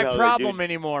not my problem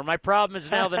anymore. My problem is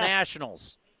now the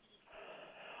Nationals.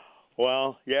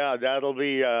 Well, yeah, that'll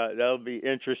be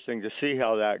interesting to see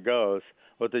how that goes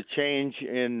with the change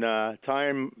in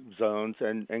time zones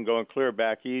and going clear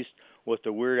back east with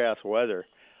the weird-ass weather.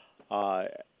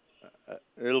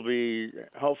 It'll be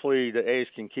 – hopefully the A's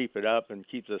can keep it up and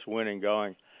keep this winning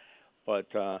going. But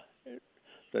the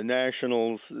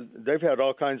Nationals, they've had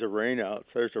all kinds of rainouts.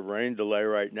 There's a rain delay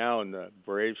right now in the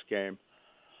Braves game.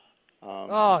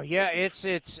 I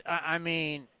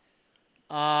mean,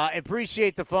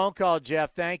 appreciate the phone call,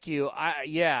 Jeff. Thank you.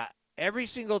 Every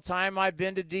single time I've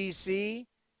been to D.C.,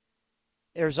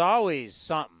 there's always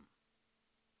something.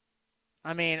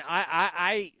 I mean,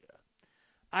 I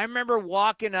remember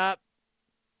walking up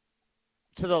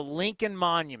to the Lincoln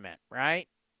Monument, right?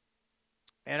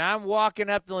 And I'm walking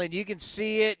up the lane. You can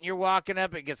see it, and you're walking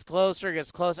up. It gets closer,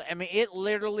 I mean, it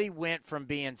literally went from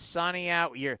being sunny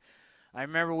out. I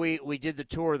remember we did the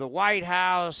tour of the White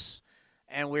House,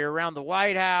 and we were around the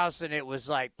White House, and it was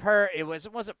like it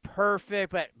wasn't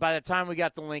perfect, but by the time we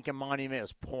got to Lincoln Monument, it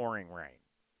was pouring rain.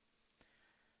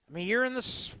 I mean, you're in the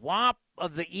swamp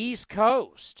of the East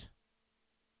Coast.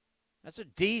 That's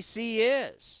what D.C.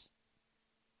 is.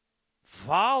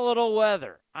 Volatile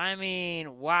weather. I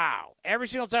mean, wow. Every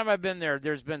single time I've been there,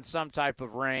 there's been some type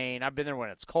of rain. I've been there when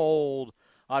it's cold,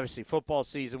 obviously football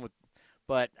season,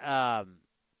 but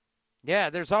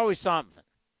there's always something.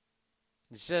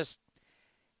 It's just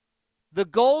the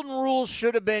golden rule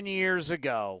should have been years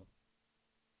ago.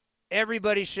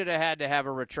 Everybody should have had to have a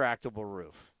retractable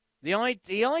roof. The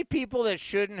only people that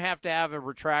shouldn't have to have a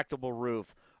retractable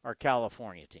roof are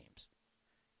California teams.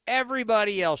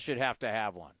 Everybody else should have to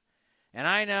have one. And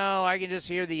I know I can just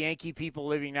hear the Yankee people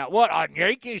living out. What, on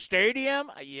Yankee Stadium?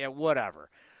 Yeah, whatever.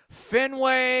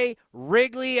 Fenway,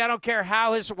 Wrigley, I don't care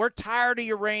how we're tired of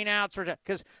your rainouts.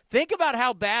 Because think about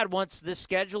how bad once this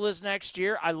schedule is next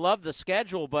year. I love the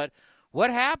schedule, but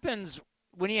what happens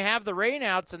when you have the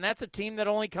rainouts and that's a team that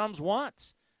only comes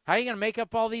once? How are you going to make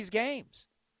up all these games?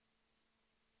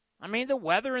 I mean, the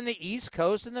weather in the East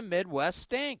Coast and the Midwest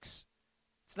stinks.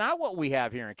 It's not what we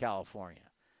have here in California.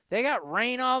 They got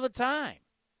rain all the time.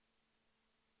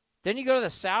 Then you go to the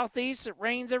Southeast, it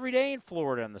rains every day in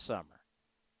Florida in the summer.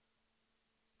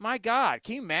 My God,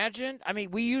 can you imagine? I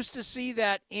mean, we used to see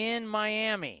that in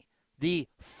Miami. The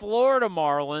Florida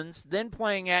Marlins, then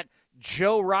playing at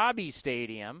Joe Robbie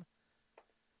Stadium,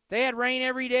 they had rain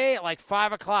every day at like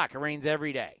 5 o'clock. It rains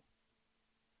every day.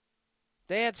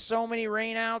 They had so many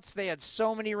rainouts. They had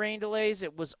so many rain delays.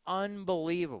 It was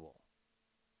unbelievable.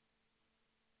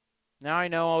 Now I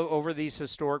know over these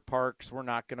historic parks we're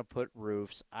not going to put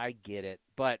roofs. I get it.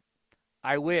 But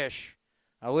I wish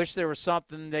there was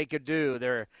something they could do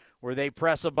there where they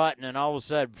press a button and all of a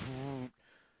sudden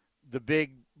the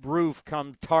big roof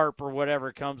tarp or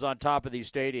whatever comes on top of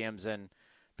these stadiums. And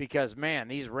because, man,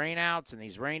 these rainouts and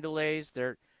these rain delays,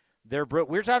 we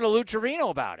were talking to Lou Trevino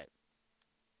about it.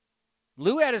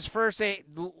 Lou had his first they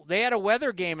had a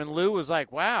weather game, and Lou was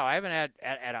like, wow, I haven't had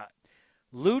at a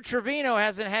Lou Trevino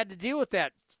hasn't had to deal with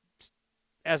that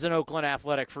as an Oakland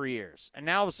Athletic for years. And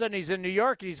now all of a sudden he's in New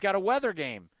York and he's got a weather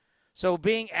game. So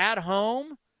being at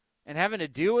home and having to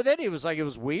deal with it, it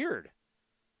was weird.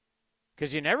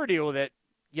 Because you never deal with it,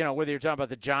 whether you're talking about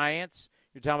the Giants,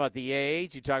 you're talking about the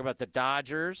A's, you talk about the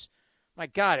Dodgers. My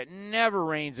God, it never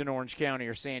rains in Orange County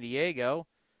or San Diego.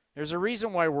 There's a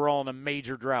reason why we're all in a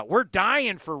major drought. We're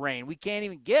dying for rain. We can't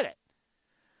even get it.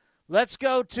 Let's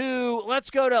go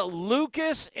to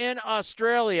Lucas in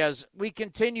Australia as we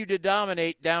continue to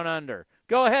dominate down under.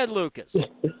 Go ahead, Lucas.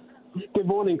 Good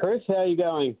morning, Chris. How are you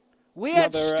going? We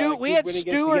had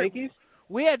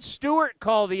Stuart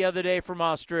call the other day from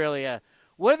Australia.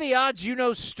 What are the odds you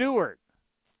know Stuart?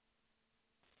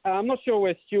 I'm not sure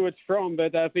where Stuart's from,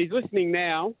 but if he's listening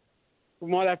now, we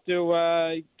might have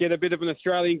to get a bit of an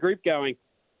Australian group going.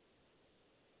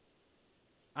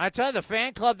 I tell you, the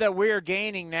fan club that we're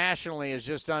gaining nationally is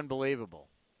just unbelievable.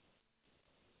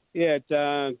 Yeah,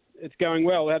 it's going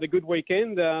well. We had a good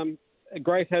weekend.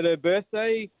 Grace had her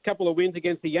birthday, a couple of wins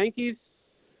against the Yankees.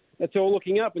 It's all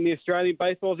looking up, and the Australian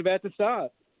baseball is about to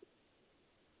start.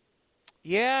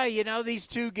 Yeah, these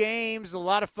two games, a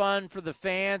lot of fun for the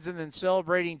fans, and then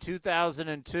celebrating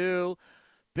 2002.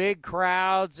 Big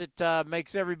crowds. It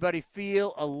makes everybody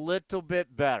feel a little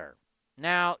bit better.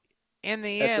 Now, in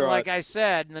the end, like I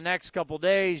said, in the next couple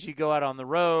days, you go out on the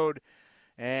road,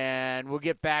 and we'll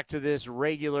get back to this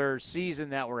regular season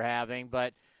that we're having.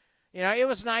 But, it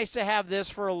was nice to have this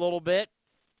for a little bit.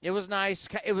 It was nice.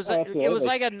 It was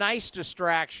like a nice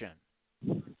distraction.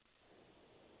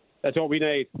 That's what we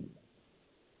need.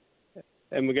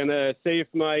 And we're going to see if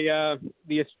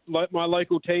my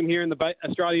local team here in the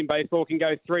Australian baseball can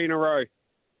go 3 in a row.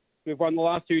 We've won the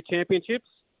last 2 championships.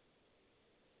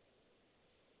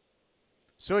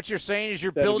 So what you're saying is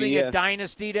you're building a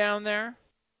dynasty down there?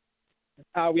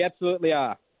 We absolutely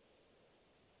are.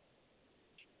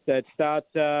 So it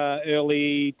starts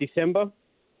early December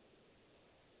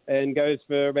and goes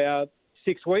for about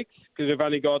 6 weeks because we've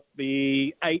only got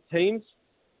the 8 teams.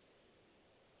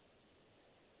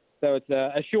 So it's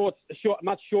a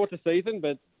much shorter season,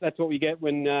 but that's what we get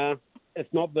when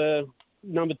it's not the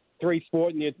number 3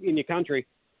 sport in your country.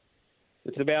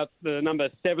 It's about the number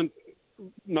 7th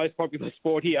most popular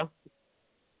sport here.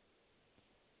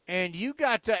 And you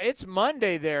got it's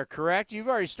Monday there, correct? You've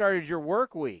already started your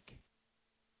work week.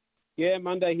 Yeah,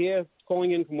 Monday here, calling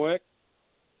in from work.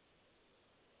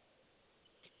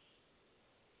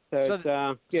 So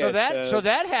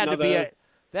that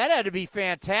had to be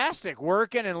fantastic,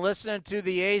 working and listening to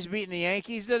the A's beating the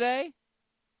Yankees today.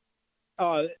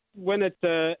 Oh, when it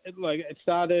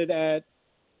started at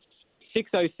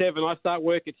 6:07, I start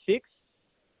work at 6.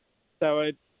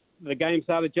 So the game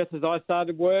started just as I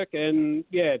started work, and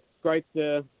yeah, it's great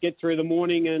to get through the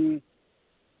morning and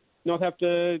not have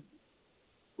to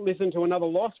listen to another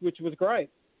loss, which was great.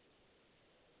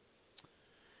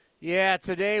 Yeah,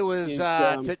 today was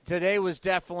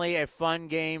definitely a fun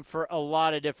game for a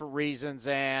lot of different reasons,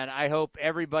 and I hope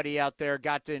everybody out there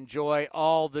got to enjoy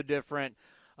all the different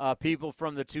people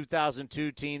from the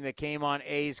 2002 team that came on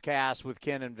A's Cast with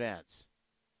Ken and Vince.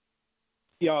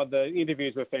 Yeah, the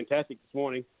interviews were fantastic this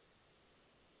morning.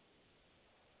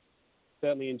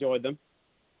 Certainly enjoyed them.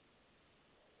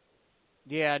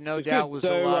 Yeah, no doubt it was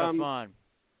a lot of fun.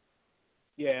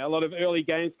 Yeah, a lot of early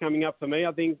games coming up for me.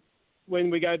 I think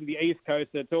when we go to the East Coast,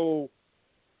 it's all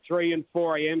 3 and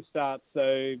 4 a.m. starts.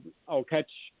 So I'll catch,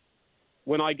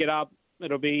 when I get up,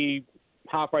 it'll be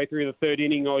halfway through the third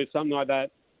inning or something like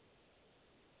that.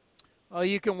 Well,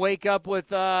 you can wake up with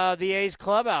the A's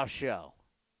Clubhouse show.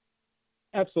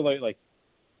 Absolutely.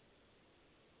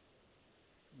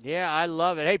 Yeah, I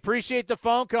love it. Hey, appreciate the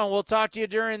phone call. We'll talk to you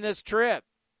during this trip.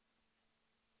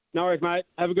 No worries, mate.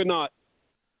 Have a good night.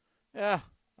 Yeah,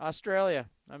 Australia.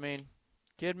 I mean,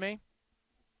 kidding me?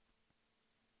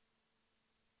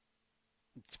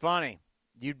 It's funny.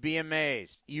 You'd be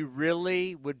amazed. You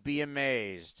really would be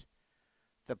amazed.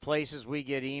 The places we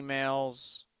get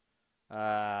emails,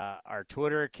 our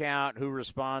Twitter account, who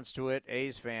responds to it,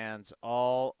 A's fans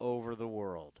all over the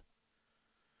world.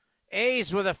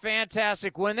 A's with a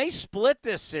fantastic win. They split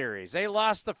this series. They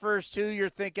lost the first 2. You're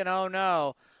thinking, oh,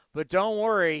 no. But don't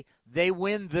worry, they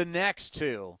win the next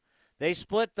 2. They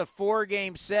split the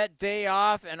 4-game set, day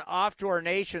off, and off to our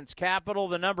nation's capital.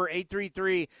 The number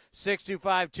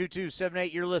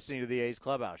 833-625-2278. You're listening to the A's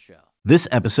Clubhouse Show. This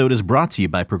episode is brought to you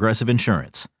by Progressive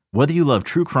Insurance. Whether you love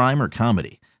true crime or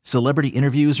comedy, celebrity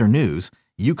interviews or news,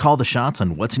 you call the shots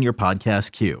on what's in your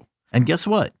podcast queue. And guess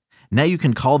what? Now you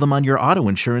can call them on your auto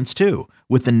insurance too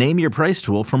with the Name Your Price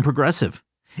tool from Progressive.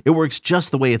 It works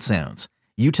just the way it sounds.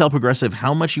 You tell Progressive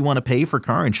how much you want to pay for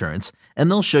car insurance, and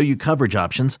they'll show you coverage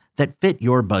options that fit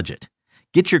your budget.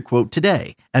 Get your quote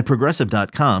today at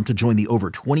Progressive.com to join the over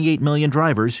 28 million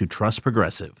drivers who trust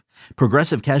Progressive.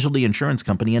 Progressive Casualty Insurance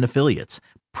Company and Affiliates.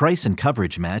 Price and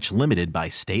coverage match limited by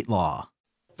state law.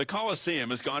 The Coliseum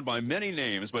has gone by many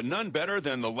names, but none better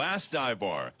than the Last Dive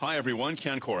Bar. Hi, everyone.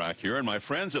 Ken Korak here, and my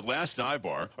friends at Last Dive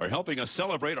Bar are helping us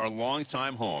celebrate our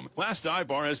longtime home. Last Dive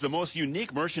Bar has the most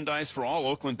unique merchandise for all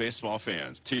Oakland baseball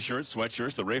fans. T-shirts,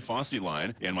 sweatshirts, the Ray Fosse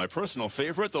line, and my personal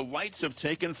favorite, the lights have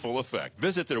taken full effect.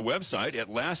 Visit their website at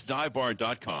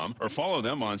lastdivebar.com or follow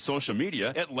them on social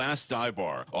media at Last Dive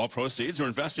Bar. All proceeds are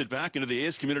invested back into the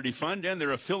A's Community Fund and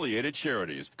their affiliated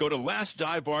charities. Go to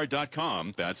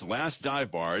lastdivebar.com. That's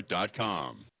lastdivebar.com.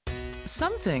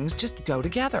 Some things just go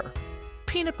together.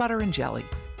 Peanut butter and jelly,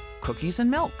 cookies and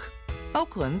milk,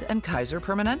 Oakland and Kaiser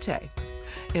Permanente.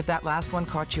 If that last one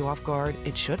caught you off guard,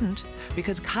 it shouldn't,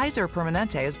 because Kaiser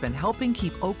Permanente has been helping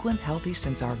keep Oakland healthy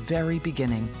since our very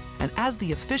beginning. And as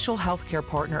the official healthcare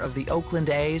partner of the Oakland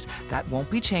A's, that won't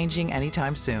be changing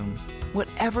anytime soon.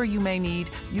 Whatever you may need,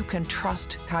 you can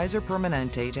trust Kaiser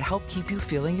Permanente to help keep you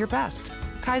feeling your best.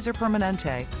 Kaiser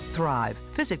Permanente. Thrive.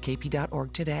 Visit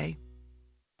kp.org today.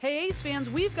 Hey A's fans,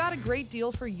 we've got a great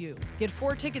deal for you. Get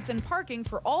 4 tickets and parking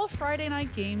for all Friday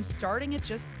night games starting at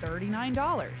just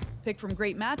 $39. Pick from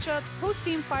great matchups,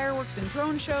 post-game fireworks and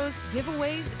drone shows,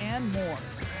 giveaways, and more.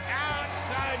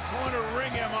 Outside corner,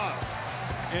 ring him up.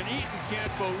 And Eaton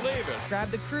can't believe it. Grab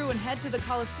the crew and head to the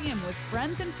Coliseum with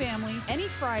friends and family any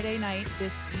Friday night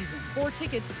this season. 4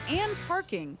 tickets and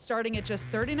parking starting at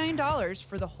just $39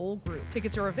 for the whole group.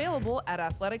 Tickets are available at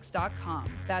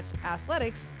athletics.com. That's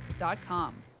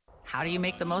athletics.com. How do you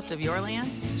make the most of your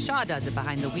land? Shaw does it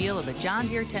behind the wheel of a John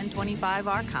Deere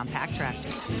 1025R compact tractor.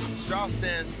 Shaw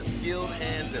stands for skilled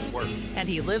hands at work. And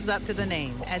he lives up to the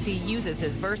name as he uses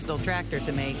his versatile tractor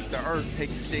to make the earth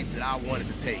take the shape that I wanted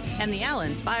to take. And the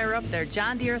Allens fire up their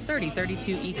John Deere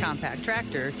 3032E compact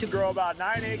tractor to grow about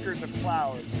 9 acres of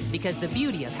flowers. Because the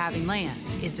beauty of having land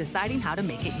is deciding how to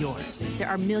make it yours. There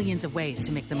are millions of ways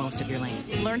to make the most of your land.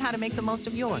 Learn how to make the most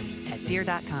of yours at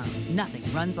Deere.com. Nothing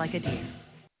runs like a Deere.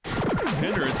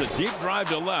 Pinder, it's a deep drive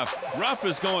to left. Ruff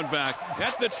is going back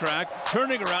at the track,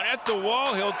 turning around at the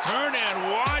wall. He'll turn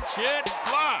and watch it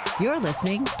fly. You're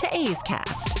listening to A's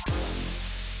Cast.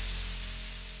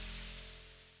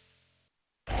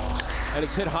 and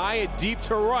it's hit high and deep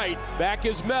to right. Back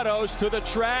is Meadows to the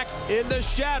track, in the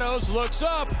shadows, looks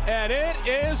up, and it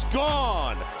is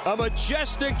gone. A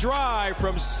majestic drive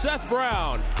from Seth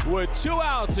Brown with 2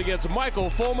 outs against Michael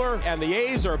Fulmer, and the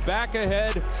A's are back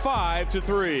ahead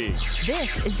 5-3.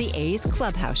 This is the A's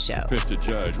Clubhouse Show. Pitch to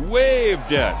Judge.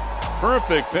 Waved it.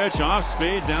 Perfect pitch, off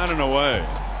speed, down and away.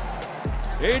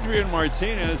 Adrian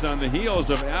Martinez on the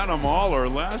heels of Adam Aller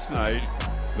last night.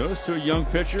 Those two young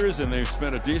pitchers, and they've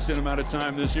spent a decent amount of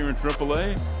time this year in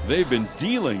AAA. They've been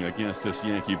dealing against this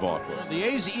Yankee ball club. The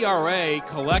A's ERA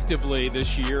collectively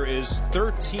this year is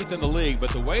 13th in the league, but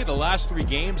the way the last 3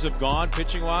 games have gone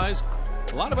pitching-wise,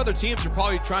 a lot of other teams are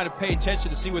probably trying to pay attention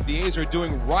to see what the A's are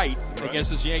doing right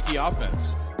against this Yankee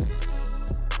offense.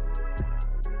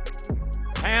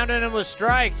 Pounding them with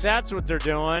strikes, that's what they're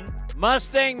doing.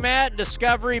 Mustang Matt,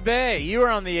 Discovery Bay, you are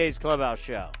on the A's Clubhouse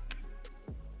Show.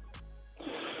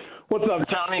 What's up,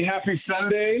 Tommy? Happy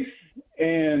Sunday.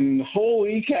 And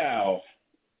holy cow,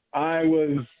 I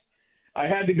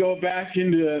had to go back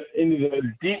into the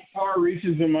deep, far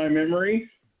reaches of my memory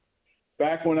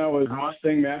back when I was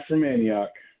Mustang Matt from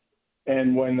Antioch.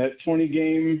 And when that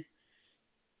 20-game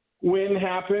win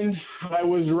happened, I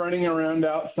was running around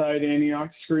outside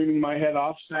Antioch screaming my head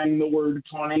off, saying the word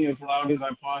 20 as loud as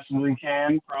I possibly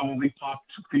can, probably popped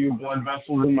a few blood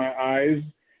vessels in my eyes.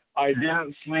 I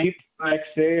didn't sleep. Next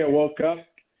day I woke up,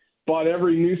 bought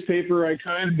every newspaper I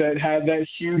could that had that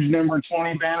huge number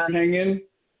 20 banner hanging,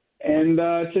 and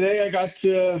today I got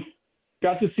to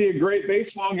see a great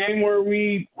baseball game where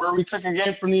we took a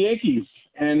game from the Yankees,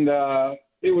 and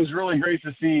it was really great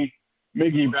to see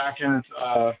Miggy back in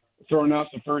throwing out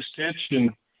the first pitch and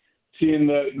seeing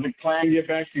the clan get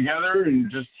back together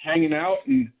and just hanging out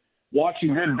and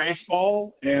watching good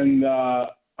baseball. And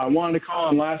I wanted to call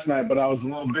on last night, but I was a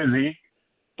little busy.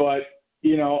 But,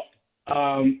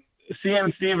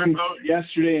 seeing Steven Vogt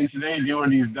yesterday and today do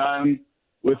what he's done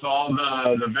with all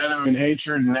the venom and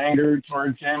hatred and anger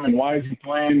towards him, and why is he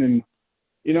playing? And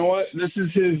you know what? This is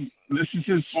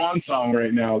his swan song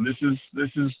right now. This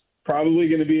is probably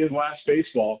going to be his last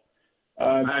baseball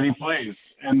that he plays.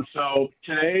 And so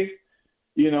today,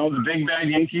 the big bad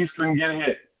Yankees couldn't get a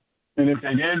hit. And if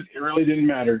they did, it really didn't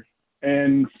matter.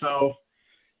 And so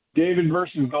David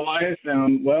versus Goliath,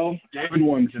 and, well, David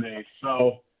won today.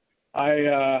 So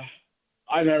I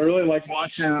really like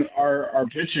watching our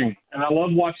pitching. And I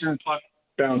love watching Puck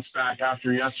bounce back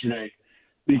after yesterday,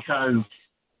 because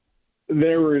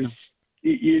there was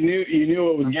you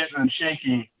knew it was getting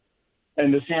shaky.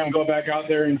 And to see him go back out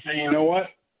there and say, you know what,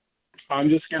 I'm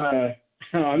just gonna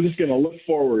look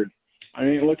forward. I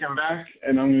ain't looking back,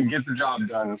 and I'm gonna get the job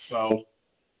done. So,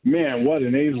 man, what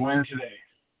an A's win today.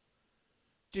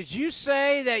 Did you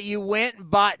say that you went and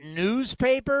bought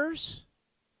newspapers?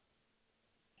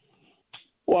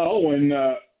 Well, when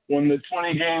the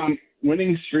 20-game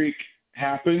winning streak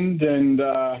happened, and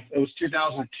it was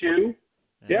 2002.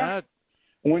 Yeah,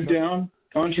 went down.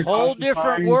 Whole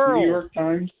different Times, world. New York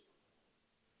Times.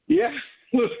 Yeah,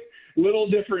 little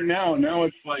different now. Now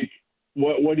it's like,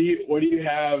 what do you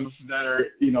have that are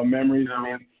memories? I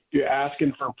mean, you're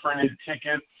asking for printed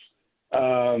tickets,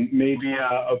 maybe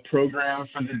a program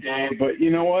for the day. But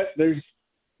you know what? There's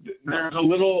a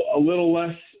little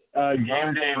less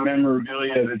game day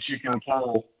memorabilia that you can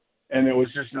pull, and it was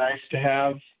just nice to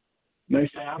have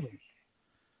them.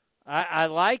 I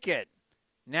like it.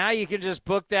 Now you can just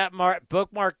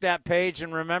bookmark that page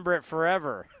and remember it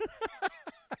forever.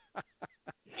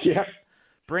 Yeah.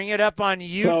 Bring it up on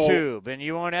YouTube, and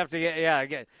you won't have to get.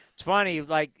 It's funny,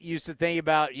 like, used to think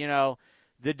about,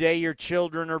 the day your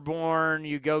children are born,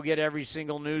 you go get every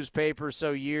single newspaper,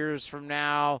 so years from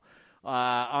now,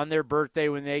 on their birthday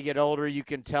when they get older, you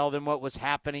can tell them what was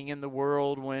happening in the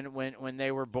world when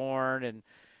they were born. And,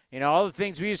 all the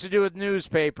things we used to do with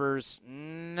newspapers,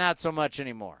 not so much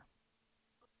anymore.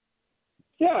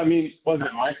 Yeah, I mean, was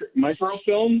it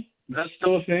microfilm? Is that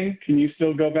still a thing? Can you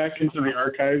still go back into the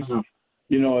archives of,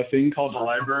 a thing called the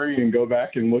library and go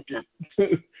back and look at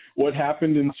what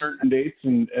happened in certain dates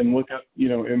and look up,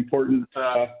 important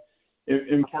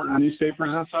newspapers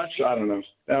and such? I don't know.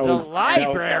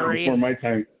 Library? That was before my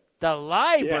time. The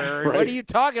library? Yeah, right. What are you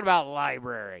talking about,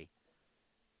 library?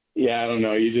 Yeah, I don't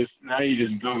know. You just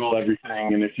Google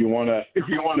everything, and if you want a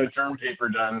term paper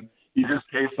done, you just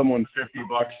pay someone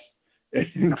 $50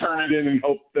 and turn it in and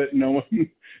hope that no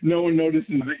one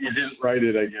notices that you didn't write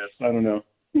it, I guess. I don't know.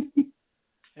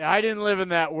 I didn't live in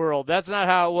that world. That's not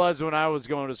how it was when I was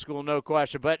going to school, no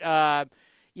question. But,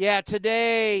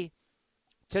 today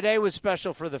was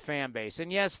special for the fan base.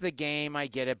 And, yes, the game, I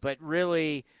get it. But,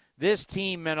 really, this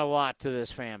team meant a lot to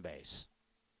this fan base.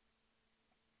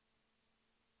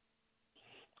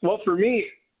 Well, for me,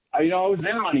 I was in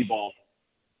Moneyball.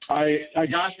 I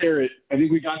got there I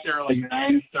think we got there at like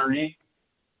 9:30.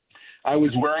 I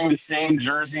was wearing the same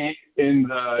jersey in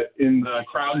the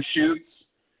crowd shoots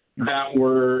that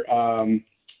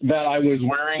I was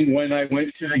wearing when I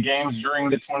went to the games during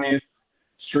the 20th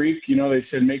streak. They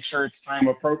said make sure it's time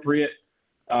appropriate.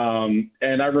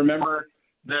 And I remember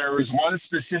there was one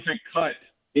specific cut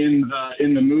in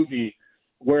the movie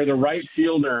where the right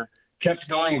fielder kept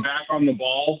going back on the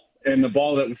ball and the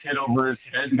ball that was hit over his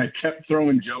head, and I kept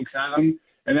throwing jokes at him.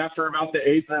 And after about the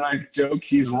 8th or 9th joke,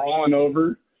 he's rolling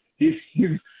over. He's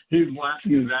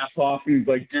laughing his ass off, and he's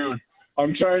like, "Dude,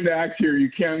 I'm trying to act here. You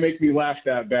can't make me laugh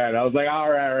that bad." I was like, all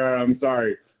right, I'm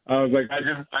sorry. I was like, I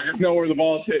just know where the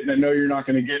ball's hitting. I know you're not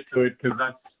going to get to it because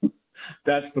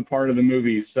that's the part of the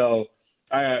movie. So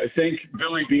I thank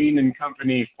Billy Bean and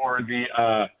company for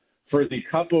the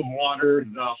cup of water,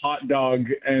 the hot dog,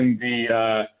 and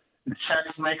the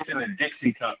Chex Mix in a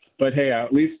Dixie cup. But hey,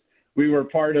 at least we were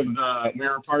part of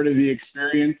the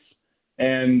experience.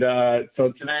 And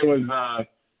so today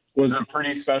was a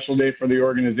pretty special day for the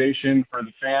organization, for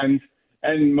the fans,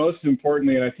 and most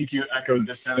importantly, and I think you echoed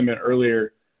this sentiment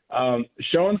earlier,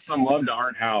 showing some love to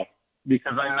Art Howe,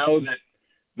 because I know that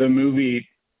the movie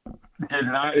did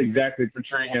not exactly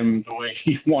portray him the way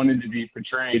he wanted to be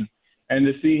portrayed. And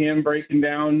to see him breaking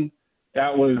down,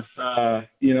 that was,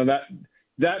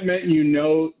 that meant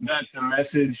that the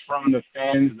message from the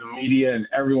fans, the media, and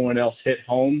everyone else hit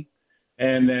home.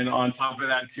 And then on top of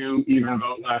that, too, even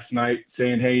vote last night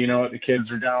saying, hey, you know what, the kids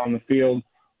are down on the field.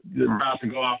 They're about to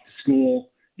go off to school.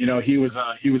 He was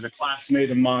a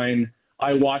classmate of mine.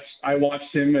 I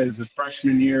watched him as his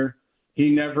freshman year.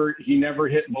 He never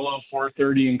hit below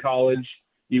 430 in college.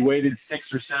 He waited 6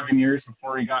 or 7 years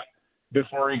before he got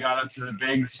up to the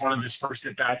bigs. One of his first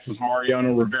at bats was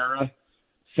Mariano Rivera.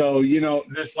 So,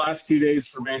 this last 2 days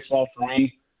for baseball for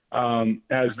me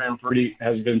has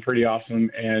been pretty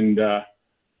awesome, and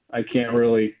I can't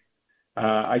really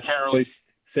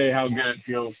say how good it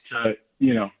feels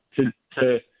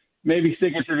to maybe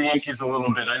stick it to the Yankees a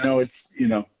little bit. I know it's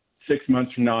 6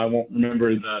 months from now I won't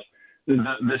remember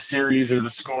the series or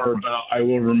the score, but I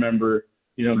will remember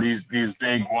these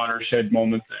big watershed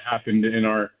moments that happened in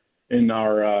our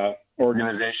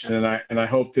organization, and I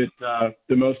hope that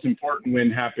the most important win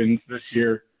happens this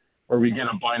year, where we get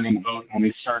a binding vote when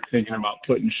we start thinking about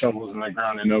putting shovels in the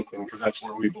ground in Oakland, because that's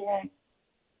where we belong.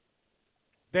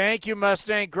 Thank you,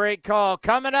 Mustang. Great call.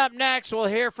 Coming up next, we'll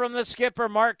hear from the skipper,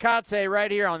 Mark Kotze,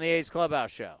 right here on the A's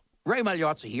Clubhouse Show. Ray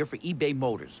Magliozzi here for eBay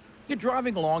Motors. You're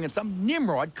driving along and some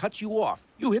nimrod cuts you off.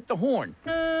 You hit the horn.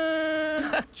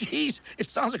 Jeez, it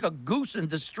sounds like a goose in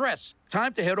distress.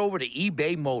 Time to head over to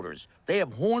eBay Motors. They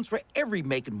have horns for every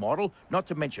make and model, not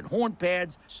to mention horn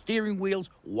pads, steering wheels,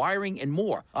 wiring, and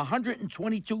more.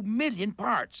 122 million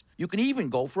parts. You can even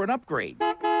go for an upgrade.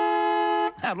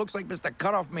 Now, it looks like Mr.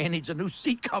 Cutoff Man needs a new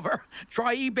seat cover.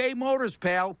 Try eBay Motors,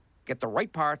 pal. Get the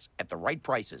right parts at the right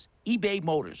prices. eBay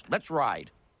Motors. Let's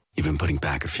ride. You've been putting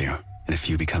back a few, and a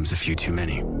few becomes a few too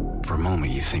many. For a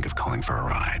moment, you think of calling for a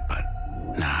ride, but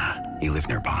nah, you live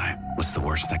nearby. What's the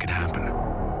worst that could happen?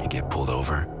 You get pulled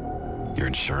over, your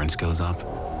insurance goes up,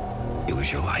 you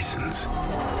lose your license,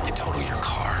 you total your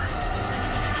car,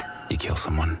 you kill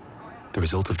someone. The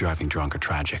results of driving drunk are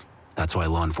tragic. That's why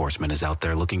law enforcement is out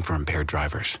there looking for impaired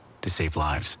drivers to save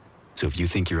lives. So if you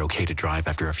think you're okay to drive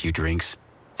after a few drinks,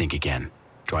 think again.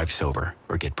 Drive sober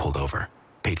or get pulled over.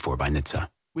 Paid for by NHTSA.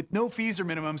 With no fees or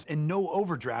minimums and no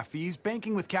overdraft fees,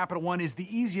 banking with Capital One is the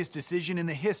easiest decision in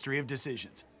the history of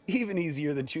decisions. Even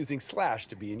easier than choosing Slash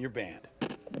to be in your band.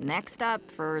 Next up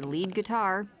for lead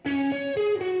guitar.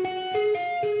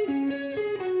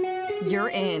 You're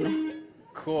in.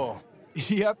 Cool.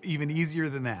 Yep, even easier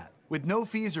than that. With no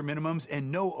fees or minimums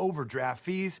and no overdraft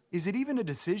fees, is it even a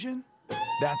decision?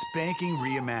 That's banking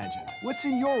reimagined. What's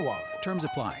in your wallet? Terms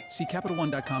apply. See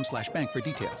CapitalOne.com/bank for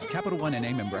details. Capital One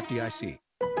N.A. member FDIC.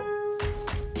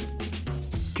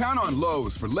 Count on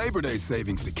Lowe's for Labor Day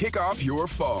savings to kick off your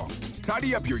fall.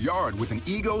 Tidy up your yard with an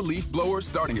Ego leaf blower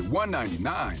starting at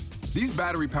 $199. These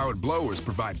battery-powered blowers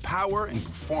provide power and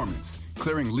performance,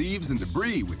 clearing leaves and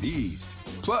debris with ease.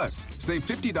 Plus, save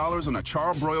 $50 on a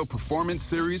Charbroil Performance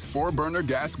Series 4-burner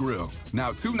gas grill,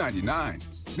 now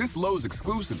 $299. This Lowe's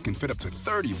exclusive can fit up to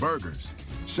 30 burgers.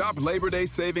 Shop Labor Day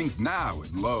savings now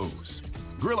at Lowe's.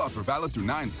 Grill offer valid through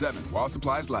 9/7 while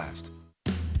supplies last.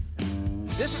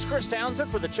 This is Chris Townsend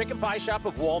for the Chicken Pie Shop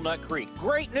of Walnut Creek.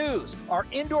 Great news! Our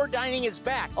indoor dining is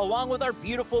back, along with our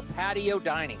beautiful patio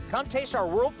dining. Come taste our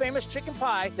world-famous chicken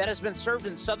pie that has been served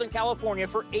in Southern California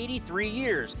for 83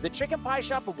 years. The Chicken Pie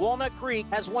Shop of Walnut Creek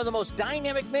has one of the most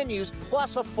dynamic menus,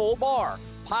 plus a full bar.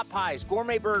 pot pies,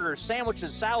 gourmet burgers,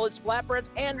 sandwiches, salads, flatbreads,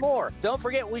 and more. Don't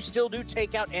forget, we still do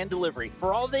takeout and delivery.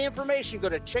 For all the information, go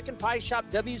to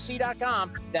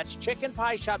chickenpieshopwc.com. That's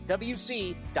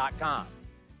chickenpieshopwc.com.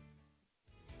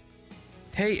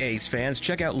 Hey Ace fans,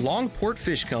 check out Longport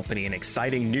Fish Company, an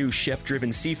exciting new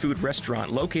chef-driven seafood restaurant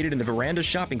located in the Veranda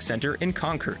Shopping Center in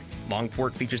Concord.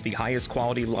 Longport features the highest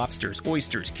quality lobsters,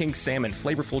 oysters, king salmon,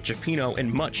 flavorful cioppino,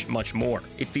 and much, much more.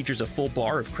 It features a full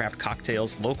bar of craft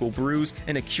cocktails, local brews,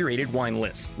 and a curated wine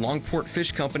list. Longport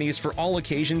Fish Company is for all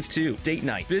occasions too. Date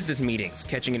night, business meetings,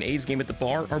 catching an A's game at the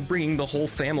bar, or bringing the whole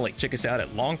family. Check us out at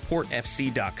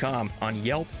longportfc.com, on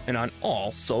Yelp, and on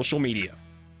all social media.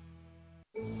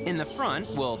 In the front,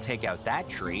 we'll take out that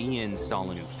tree, install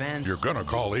a new fence. You're gonna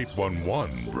call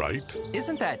 811, right?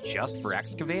 Isn't that just for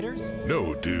excavators?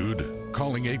 No, dude.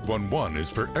 Calling 811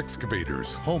 is for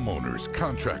excavators, homeowners,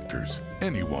 contractors,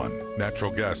 anyone.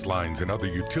 Natural gas lines and other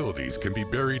utilities can be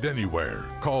buried anywhere.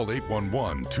 Call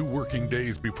 811 2 working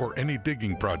days before any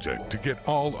digging project to get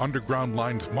all underground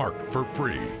lines marked for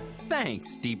free.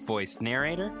 Thanks, deep-voiced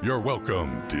narrator. You're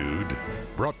welcome, dude.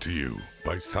 Brought to you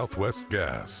by Southwest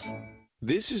Gas.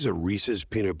 This is a Reese's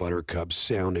Peanut Butter Cup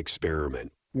sound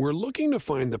experiment. We're looking to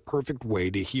find the perfect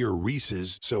way to hear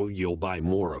Reese's so you'll buy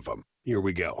more of them. Here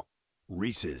we go.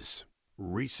 Reese's,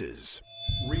 Reese's,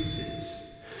 Reese's,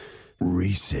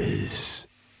 Reese's,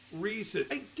 Reese's.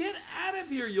 Hey, get out of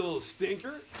here, you little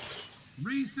stinker.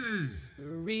 Reese's.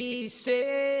 Reese's.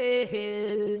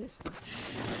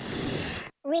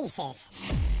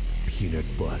 Reese's. Peanut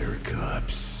Butter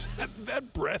Cups.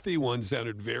 That breathy one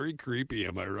sounded very creepy,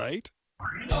 am I right?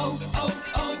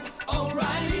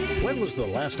 O'Reilly. When was the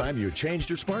last time you changed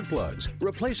your spark plugs?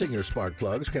 Replacing your spark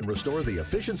plugs can restore the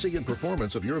efficiency and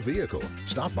performance of your vehicle.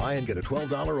 Stop by and get a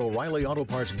 $12 O'Reilly Auto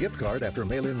Parts gift card after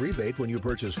mail-in rebate when you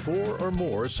purchase 4 or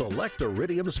more select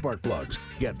Iridium spark plugs.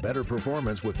 Get better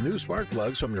performance with new spark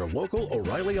plugs from your local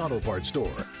O'Reilly Auto Parts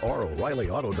store or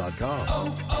O'ReillyAuto.com.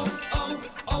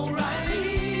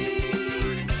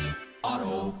 O'Reilly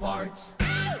Auto Parts.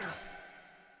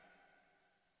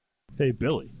 Hey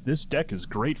Billy, this deck is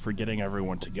great for getting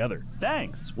everyone together.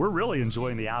 Thanks. We're really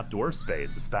enjoying the outdoor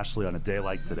space, especially on a day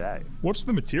like today. What's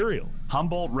the material?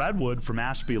 Humboldt Redwood from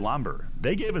Ashby Lumber.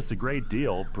 They gave us a great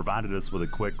deal, provided us with a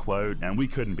quick quote, and we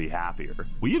couldn't be happier.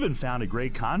 We even found a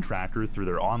great contractor through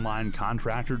their online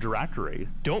contractor directory.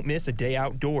 Don't miss a day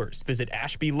outdoors. Visit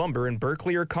Ashby Lumber in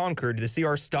Berkeley or Concord to see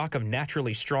our stock of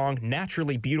naturally strong,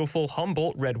 naturally beautiful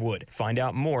Humboldt Redwood. Find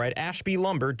out more at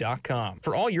ashbylumber.com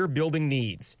for all your building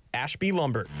needs. Ashby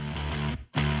Lumber.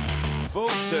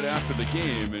 Vogt said after the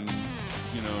game, and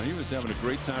he was having a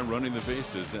great time running the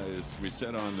bases, as we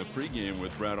said on the pregame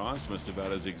with Brad Osmus,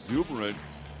 about as exuberant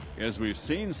as we've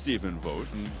seen Stephen Vogt,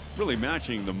 and really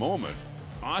matching the moment.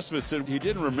 Osmus said he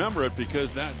didn't remember it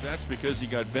because that's because he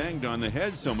got banged on the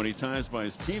head so many times by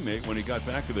his teammate when he got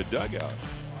back to the dugout.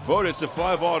 Vogt, it's a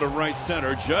fly ball to right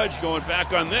center. Judge going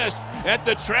back on this. At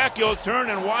the track, he'll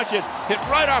turn and watch it hit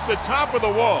right off the top of the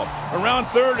wall. Around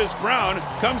third is Brown.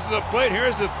 Comes to the plate.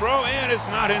 Here's the throw, and it's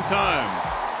not in time.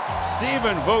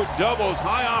 Stephen Vogt doubles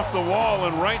high off the wall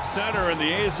in right center, and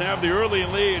the A's have the early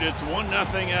lead. It's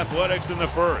 1-0 Athletics in the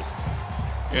first.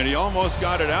 And he almost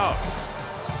got it out.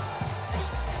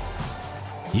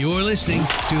 You're listening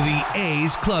to the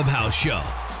A's Clubhouse Show.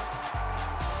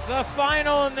 The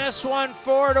final in this one,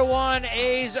 4-1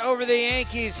 A's over the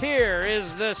Yankees. Here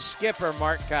is the skipper,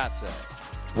 Mark Kotze.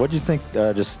 What do you think,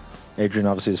 just Adrian,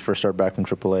 obviously his first start back from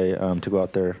AAA, to go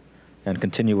out there and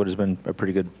continue what has been a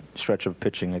pretty good stretch of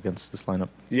pitching against this lineup?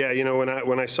 Yeah,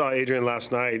 when I saw Adrian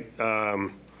last night,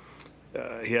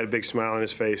 he had a big smile on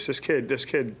his face. This kid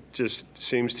just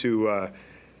seems to,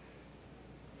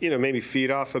 maybe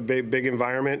feed off a big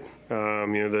environment.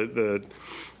 The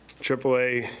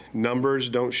AAA numbers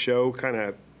don't show kind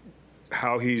of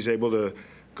how he's able to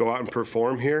go out and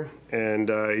perform here, and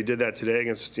he did that today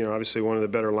against obviously one of the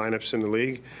better lineups in the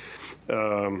league.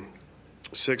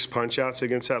 6 punch-outs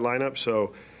against that lineup,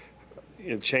 so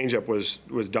changeup was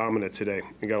dominant today.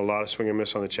 He got a lot of swing and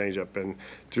miss on the changeup and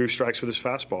threw strikes with his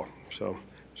fastball, so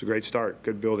it was a great start,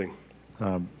 good building.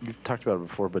 You've talked about it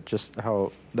before, but just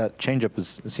how that changeup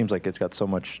it seems like it's got so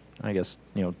much,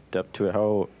 depth to it.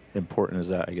 How important is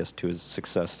that, to his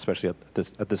success, especially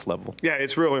at this level? Yeah,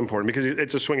 it's really important because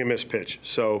it's a swing and miss pitch.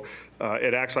 So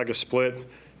it acts like a split.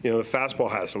 The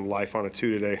fastball has some life on it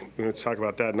too today. Let's talk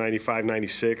about that. 95,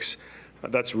 96.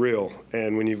 That's real.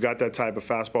 And when you've got that type of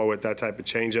fastball with that type of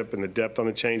changeup and the depth on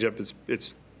the changeup,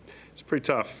 it's pretty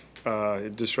tough.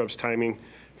 It disrupts timing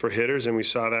for hitters, and we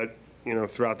saw that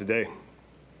throughout the day.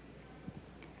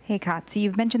 Hey, Kotze,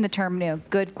 you've mentioned the term,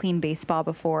 good, clean baseball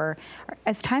before.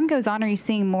 As time goes on, are you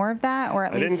seeing more of that, or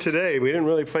at least? I didn't today. We didn't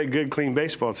really play good, clean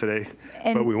baseball today,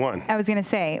 but we won. I was going to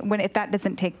say, if that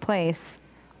doesn't take place,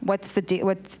 what's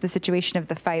the situation of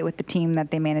the fight with the team that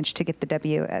they managed to get the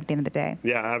W at the end of the day?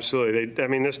 Yeah, absolutely.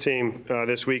 This team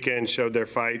this weekend showed their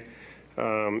fight.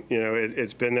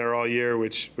 It's been there all year,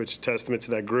 which is testament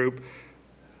to that group.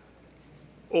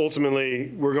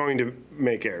 Ultimately, we're going to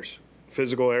make errors.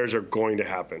 Physical errors are going to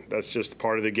happen. That's just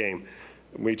part of the game.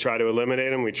 We try to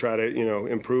eliminate them. We try to,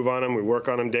 improve on them. We work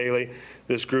on them daily.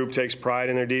 This group takes pride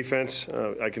in their defense.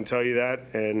 I can tell you that.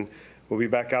 And we'll be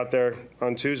back out there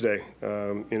on Tuesday,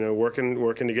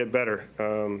 working to get better.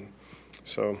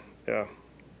 Yeah.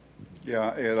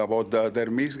 Yeah, and about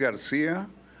Dermis Garcia,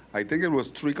 I think it was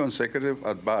 3 consecutive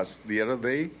at-bats the other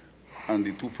day, and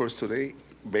the 2 first today,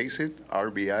 base hit,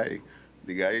 RBI.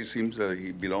 The guy seems that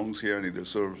he belongs here and he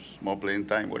deserves more playing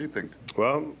time. What do you think?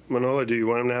 Well, Manolo, do you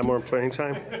want him to have more playing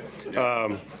time?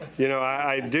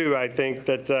 I do. I think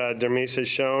that Dermis has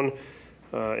shown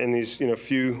in these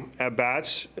few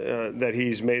at-bats that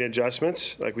he's made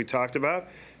adjustments, like we talked about.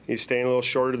 He's staying a little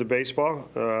short of the baseball.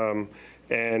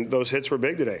 And those hits were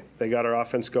big today. They got our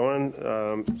offense going.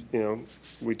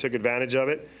 We took advantage of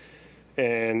it.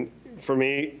 And for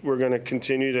me, we're going to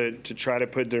continue to try to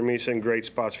put Dermis in great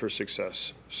spots for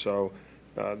success. So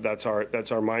that's our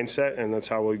mindset, and that's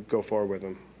how we go forward with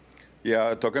him.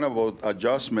 Yeah, talking about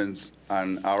adjustments,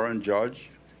 and Aaron Judge,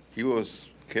 he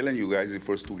was killing you guys the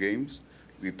first 2 games,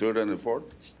 the third and the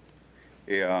fourth.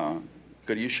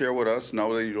 Could you share with us,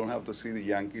 now that you don't have to see the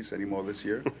Yankees anymore this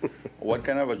year, what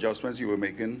kind of adjustments you were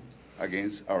making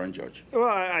against Aaron Judge? Well,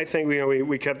 I think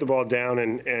we kept the ball down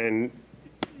and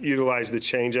utilized the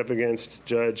changeup against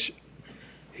Judge.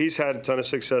 He's had a ton of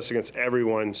success against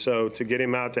everyone, so to get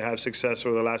him out to have success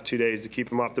over the last 2 days, to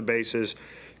keep him off the bases,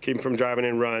 keep him from driving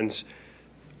in runs,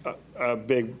 a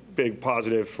big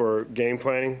positive for game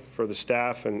planning, for the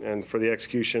staff, and for the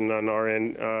execution on our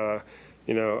end, on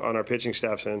our pitching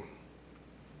staff's end.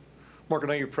 Mark, I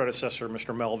know your predecessor,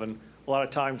 Mr. Melvin, a lot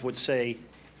of times would say,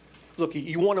 look,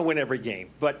 you want to win every game,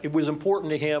 but it was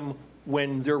important to him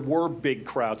when there were big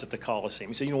crowds at the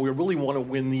Coliseum. He said, we really want to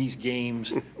win these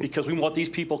games because we want these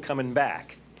people coming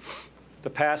back.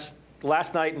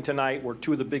 Last night and tonight were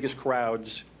 2 of the biggest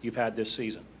crowds you've had this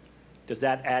season. Does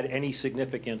that add any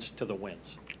significance to the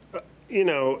wins?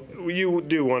 You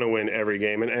do want to win every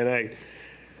game, and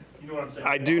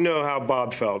I do know how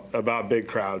Bob felt about big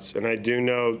crowds, and I do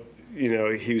know,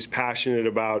 he was passionate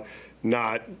about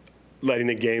not letting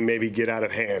the game maybe get out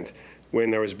of hand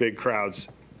when there was big crowds.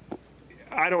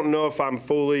 I don't know if I'm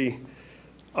fully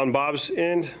on Bob's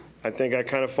end. I think I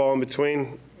kind of fall in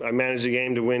between. I manage the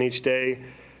game to win each day,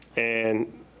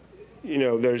 and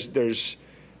there's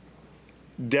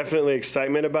definitely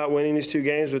excitement about winning these 2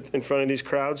 games in front of these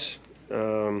crowds.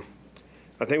 I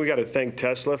think we got to thank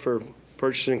Tesla for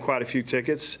purchasing quite a few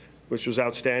tickets, which was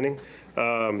outstanding,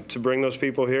 to bring those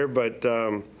people here. But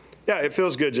yeah, it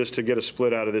feels good just to get a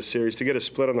split out of this series, to get a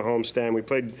split on the homestand. We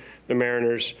played the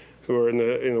Mariners, who are in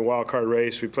the wild card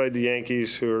race. We played the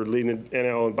Yankees, who are leading the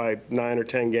NL by 9 or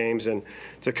 10 games, and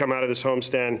to come out of this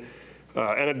homestand.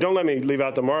 And don't let me leave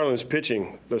out the Marlins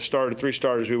pitching, the 3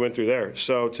 starters we went through there.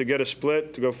 So to get a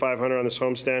split, to go 500 on this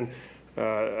homestand,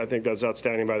 I think that's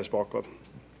outstanding by this ball club.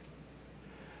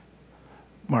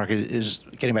 Mark, is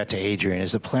getting back to Adrian,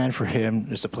 is the plan for him,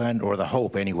 or the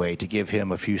hope anyway, to give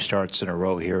him a few starts in a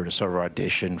row here to sort of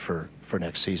audition for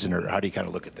next season, or how do you kind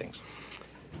of look at things?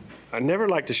 I never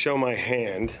like to show my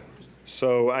hand,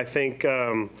 so I think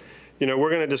we're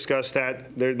going to discuss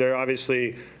that. There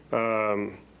obviously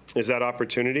is that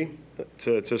opportunity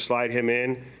to slide him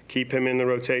in, keep him in the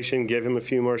rotation, give him a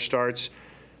few more starts.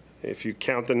 If you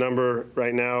count the number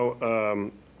right now,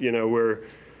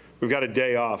 we've got a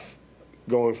day off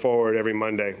going forward every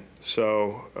Monday,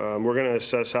 so we're going to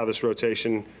assess how this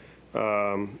rotation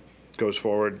goes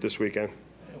forward this weekend.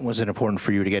 Was it important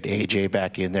for you to get AJ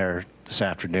back in there this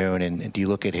afternoon, and do you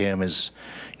look at him as,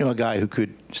 a guy who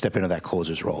could step into that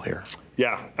closer's role here?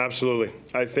 Yeah, absolutely.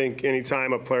 I think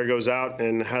anytime a player goes out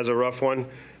and has a rough one,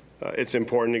 it's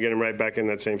important to get him right back in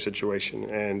that same situation.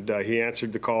 And he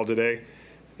answered the call today.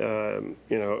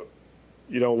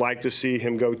 You don't like to see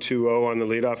him go 2-0 on the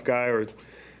leadoff guy,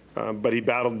 but he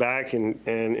battled back and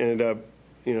ended up,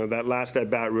 that last at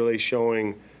bat really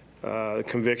showing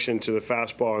conviction to the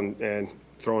fastball and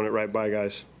throwing it right by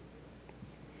guys.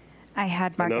 I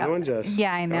had Mark. Another one, Jess?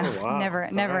 Yeah, I know. Oh, wow.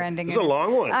 Never ending. This is a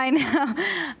long one. I know.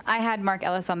 I had Mark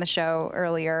Ellis on the show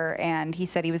earlier, and he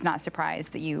said he was not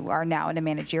surprised that you are now in a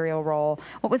managerial role.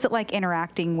 What was it like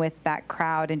interacting with that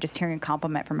crowd and just hearing a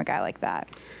compliment from a guy like that?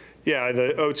 Yeah,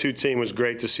 the 0-2 team was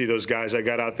great to see those guys. I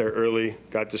got out there early,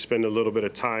 got to spend a little bit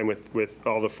of time with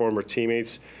all the former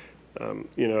teammates.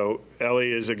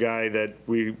 Ellie is a guy that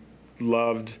we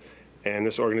loved and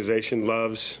this organization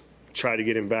loves. Try to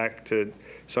get him back to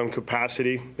some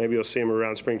capacity. Maybe you'll see him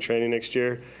around spring training next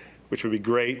year, which would be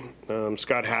great.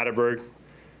 Scott Hatterberg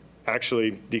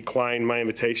actually declined my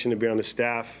invitation to be on the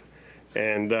staff,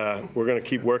 and we're going to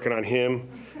keep working on him.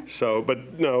 So,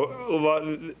 but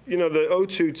no, the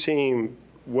 0-2 team,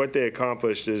 what they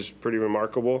accomplished is pretty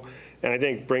remarkable, and I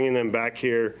think bringing them back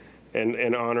here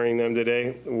and honoring them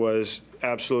today was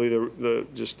absolutely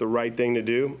just the right thing to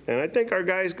do. And I think our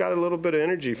guys got a little bit of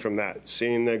energy from that,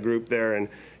 seeing the group there and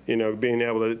being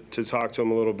able to talk to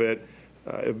them a little bit.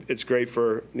 It's great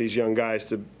for these young guys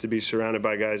to be surrounded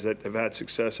by guys that have had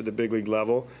success at the big league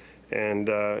level, and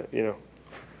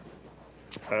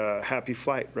happy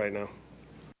flight right now.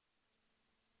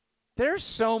 There's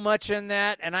so much in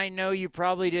that, and I know you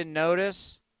probably didn't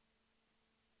notice.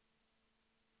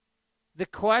 The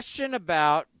question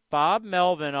about Bob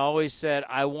Melvin always said,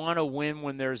 I want to win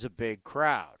when there's a big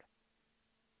crowd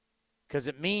because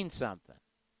it means something.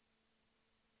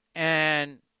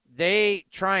 And they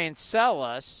try and sell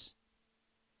us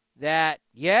that,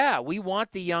 yeah, we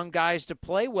want the young guys to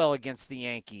play well against the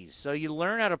Yankees, so you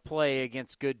learn how to play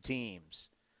against good teams.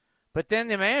 But then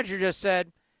the manager just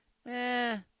said,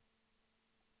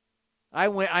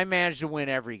 I managed to win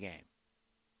every game.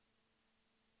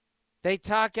 They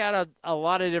talk out of a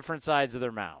lot of different sides of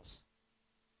their mouths.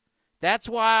 That's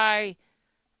why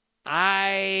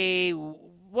I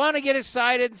want to get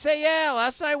excited and say, yeah,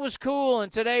 last night was cool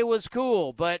and today was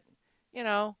cool. But,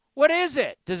 what is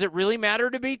it? Does it really matter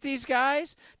to beat these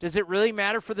guys? Does it really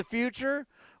matter for the future?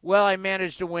 Well, I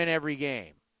managed to win every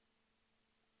game.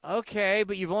 Okay,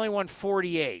 but you've only won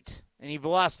 48 and you've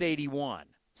lost 81.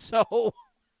 So...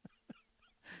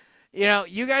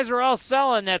 you guys are all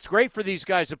selling that's great for these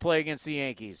guys to play against the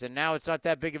Yankees, and now it's not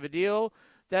that big of a deal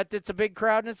that it's a big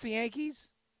crowd and it's the Yankees?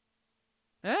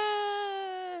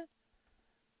 That's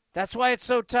why it's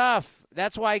so tough.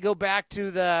 That's why I go back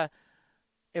to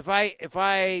if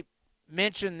I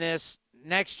mention this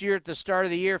next year at the start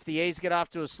of the year, if the A's get off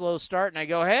to a slow start, and I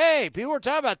go, hey, people were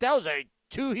talking about that was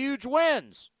 2 huge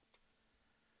wins.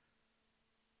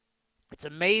 It's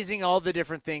amazing all the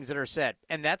different things that are said.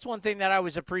 And that's one thing that I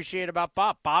always appreciate about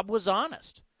Bob. Bob was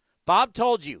honest. Bob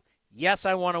told you, yes,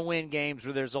 I want to win games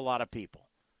where there's a lot of people.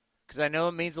 Because I know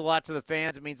it means a lot to the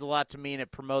fans. It means a lot to me, and it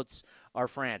promotes our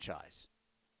franchise.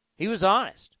 He was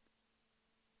honest.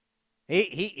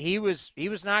 He was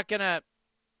not going to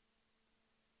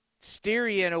steer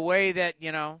you in a way that,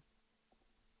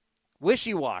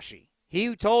 wishy-washy.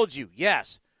 He told you,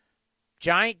 yes,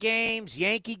 Giant games,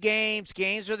 Yankee games,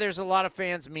 games where there's a lot of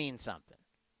fans mean something.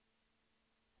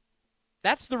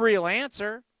 That's the real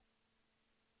answer.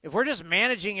 If we're just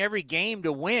managing every game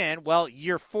to win, well,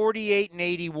 you're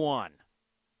 48-81.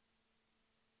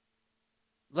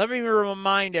 Let me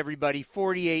remind everybody,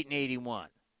 48-81.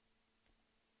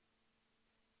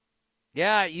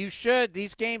 Yeah, you should.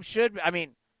 These games should.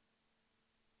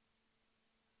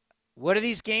 What do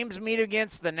these games mean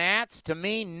against the Nats? To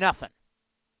me, nothing.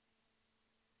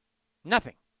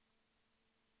 Nothing.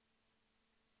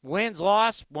 Wins,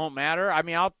 loss, won't matter.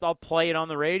 I'll play it on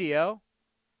the radio,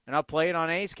 and I'll play it on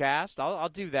A's Cast. I'll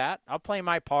do that. I'll play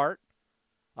my part.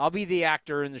 I'll be the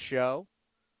actor in the show.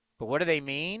 But what do they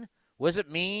mean? What does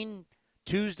it mean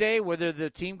Tuesday, whether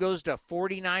the team goes to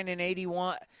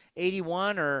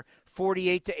 49-81 or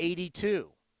 48-82?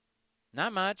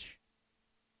 Not much.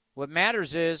 What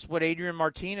matters is what Adrian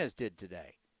Martinez did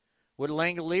today. What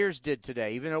Langoliers did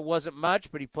today, even though it wasn't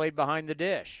much, but he played behind the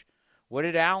dish. What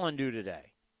did Allen do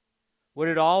today? What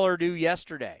did Aller do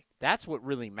yesterday? That's what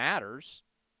really matters.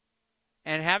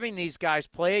 And having these guys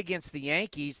play against the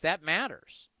Yankees, that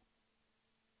matters.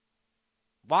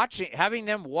 Having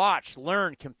them watch,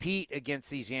 learn, compete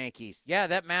against these Yankees, yeah,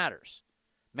 that matters.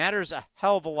 Matters a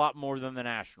hell of a lot more than the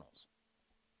Nationals.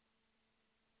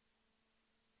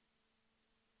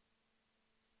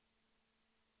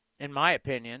 In my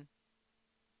opinion.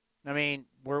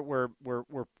 We're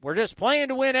just playing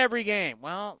to win every game.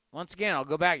 Well, once again, I'll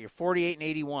go back. You're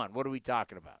 48-81. What are we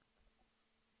talking about?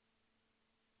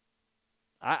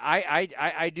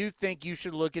 I do think you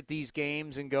should look at these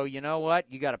games and go, you know what?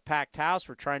 You got a packed house.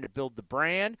 We're trying to build the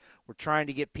brand. We're trying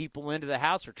to get people into the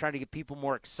house. We're trying to get people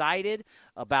more excited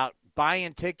about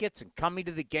buying tickets and coming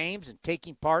to the games and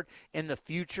taking part in the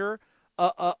future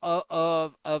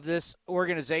of this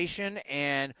organization,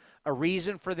 and a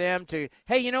reason for them to,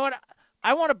 hey, you know what?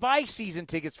 I want to buy season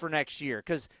tickets for next year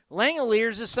because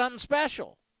Langoliers is something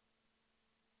special.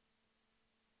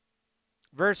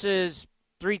 versus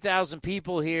 3,000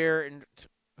 people here. And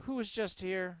who was just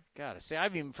here? Gotta say,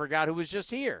 I've even forgot who was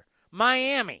just here.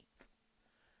 Miami.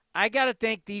 I got to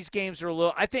think these games are a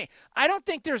little – I don't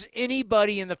think there's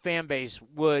anybody in the fan base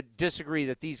would disagree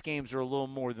that these games are a little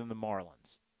more than the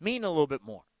Marlins. Mean a little bit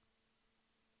more.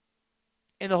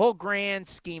 In the whole grand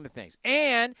scheme of things.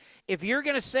 And if you're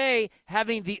going to say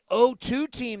having the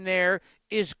 0-2 team there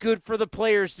is good for the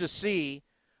players to see,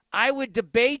 I would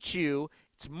debate you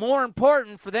it's more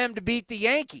important for them to beat the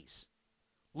Yankees.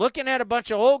 Looking at a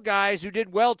bunch of old guys who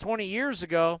did well 20 years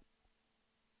ago,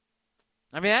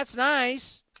 I mean, that's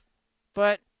nice,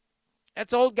 but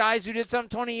that's old guys who did something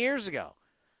 20 years ago.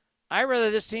 I'd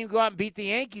rather this team go out and beat the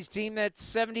Yankees team that's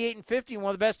 78-50,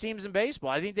 one of the best teams in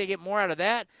baseball. I think they get more out of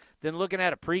that than looking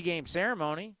at a pregame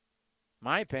ceremony,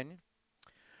 my opinion.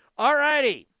 All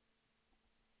righty.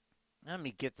 Let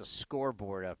me get the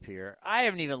scoreboard up here. I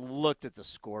haven't even looked at the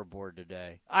scoreboard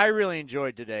today. I really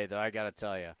enjoyed today, though, I got to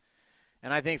tell you.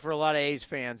 And I think for a lot of A's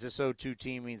fans, this 0-2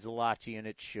 team means a lot to you, and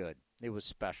it should. It was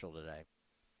special today.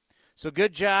 So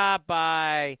good job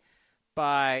by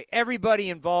everybody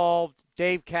involved,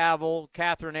 Dave Cavill,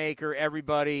 Catherine Aker,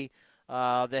 everybody,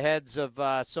 the heads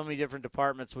of so many different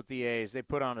departments with the A's. They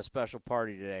put on a special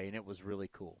party today, and it was really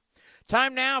cool.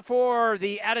 Time now for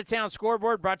the out-of-town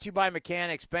scoreboard brought to you by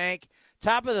Mechanics Bank.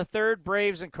 Top of the third,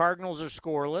 Braves and Cardinals are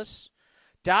scoreless.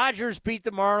 Dodgers beat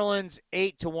the Marlins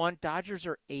 8-1. Dodgers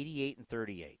are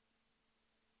 88-38.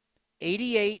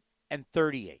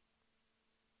 88-38.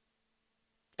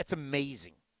 That's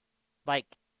amazing. Like,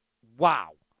 wow.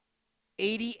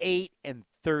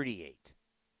 88-38.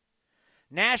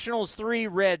 Nationals 3,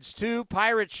 Reds 2.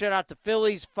 Pirates shut out the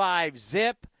Phillies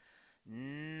 5-0.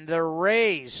 The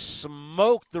Rays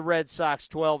smoked the Red Sox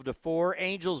 12-4.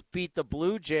 Angels beat the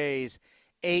Blue Jays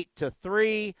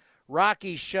 8-3.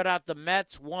 Rockies shut out the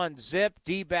Mets 1-0.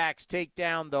 D-backs take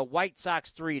down the White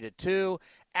Sox 3-2.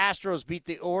 Astros beat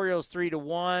the Orioles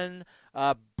 3-1.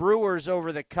 Brewers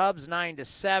over the Cubs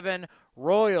 9-7.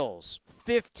 Royals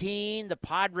 15. The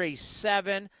Padres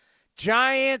 7.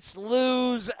 Giants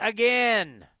lose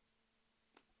again.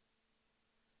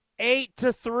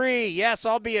 8-3. Yes,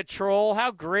 I'll be a troll. How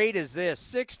great is this?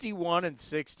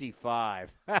 61-65.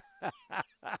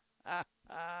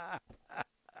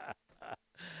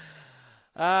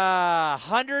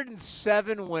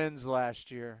 107 wins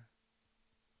last year.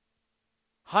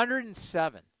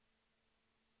 107.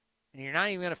 And you're not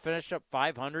even going to finish up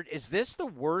 500? Is this the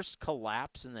worst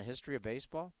collapse in the history of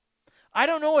baseball? I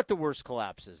don't know what the worst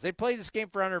collapse is. They played this game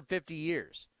for 150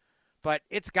 years. But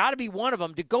it's got to be one of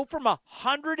them. To go from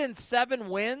 107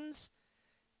 wins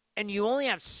and you only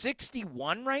have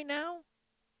 61 right now?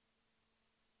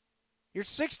 You're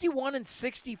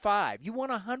 61-65. You won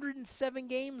 107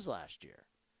 games last year.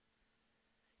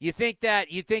 You think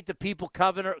the people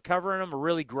covering them are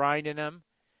really grinding them?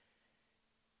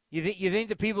 You think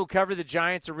the people who cover the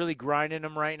Giants are really grinding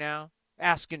them right now,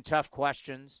 asking tough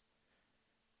questions?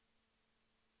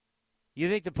 You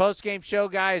think the postgame show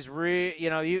guys, what do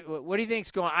you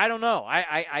think's going? I don't know.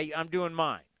 I'm doing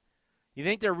mine. You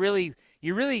think they're really?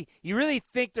 You really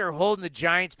think they're holding the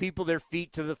Giants people their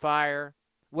feet to the fire?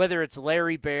 Whether it's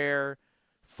Larry Bear,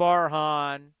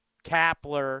 Farhan,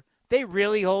 Kapler, they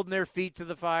really holding their feet to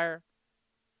the fire?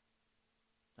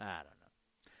 I don't know.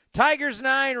 Tigers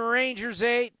 9, Rangers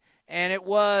 8, and it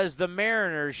was the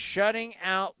Mariners shutting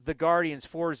out the Guardians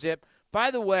 4-0.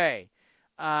 By the way,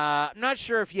 I'm not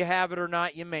sure if you have it or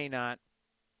not. You may not.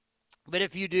 But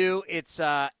if you do, it's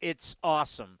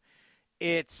awesome.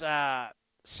 It's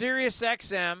Sirius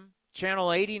XM,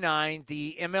 Channel 89,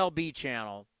 the MLB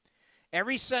channel.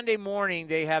 Every Sunday morning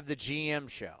they have the GM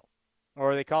show,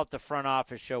 or they call it the front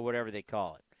office show, whatever they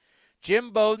call it.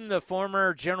 Jim Bowden, the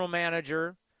former general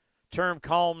manager, turned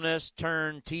columnist,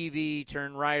 turned TV,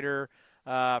 turned writer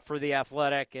for The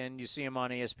Athletic, and you see him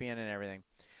on ESPN and everything.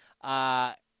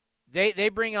 They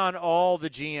bring on all the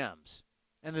GMs.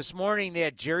 And this morning they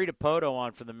had Jerry DiPoto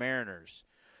on for the Mariners.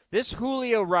 This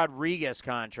Julio Rodriguez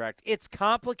contract, it's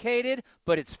complicated,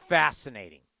 but it's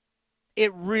fascinating.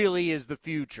 It really is the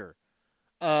future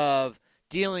of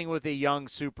dealing with a young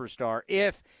superstar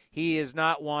if he is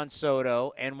not Juan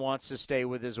Soto and wants to stay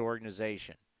with his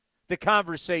organization. The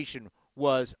conversation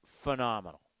was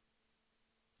phenomenal.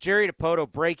 Jerry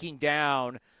DiPoto breaking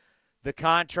down the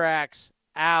contracts,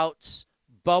 outs,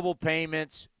 bubble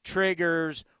payments,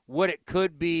 triggers, what it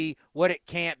could be, what it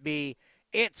can't be.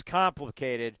 It's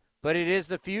complicated, but it is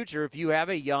the future if you have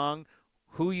a young,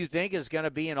 who you think is going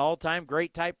to be an all-time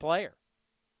great type player.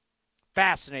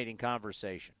 Fascinating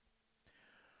conversation.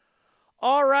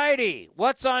 All righty.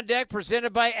 What's on Deck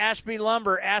presented by Ashby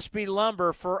Lumber. Ashby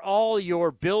Lumber for all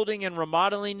your building and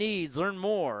remodeling needs. Learn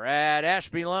more at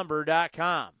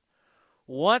ashbylumber.com.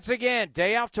 Once again,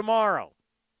 day off tomorrow.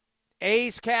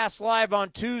 A's Cast live on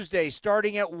Tuesday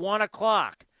starting at 1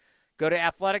 o'clock. Go to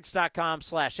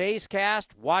athletics.com/A's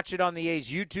Cast. Watch it on the A's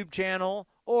YouTube channel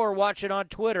or watch it on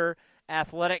Twitter,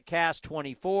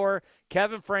 AthleticCast24.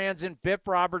 Kevin Franzen, Bip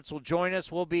Roberts will join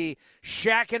us. We'll be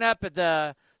shacking up at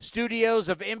the studios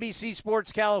of NBC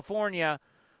Sports California.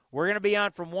 We're going to be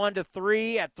on from 1 to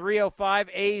 3 at 3:05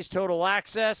 A's Total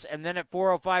Access, and then at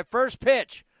 4:05 first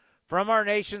pitch from our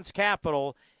nation's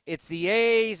capital. It's the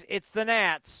A's, it's the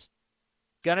Nats.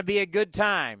 Going to be a good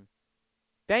time.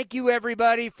 Thank you,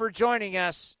 everybody, for joining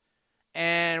us,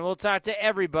 and we'll talk to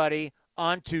everybody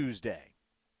on Tuesday.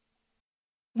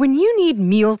 When you need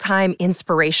mealtime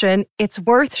inspiration, it's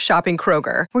worth shopping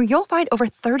Kroger, where you'll find over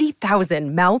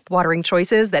 30,000 mouth-watering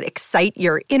choices that excite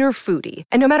your inner foodie.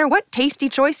 And no matter what tasty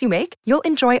choice you make, you'll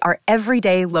enjoy our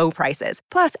everyday low prices,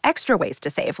 plus extra ways to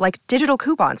save, like digital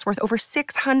coupons worth over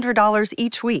 $600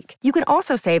 each week. You can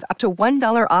also save up to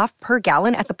 $1 off per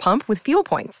gallon at the pump with fuel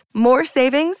points. More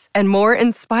savings and more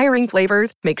inspiring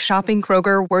flavors make shopping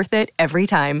Kroger worth it every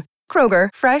time. Kroger,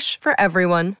 fresh for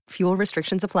everyone. Fuel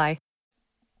restrictions apply.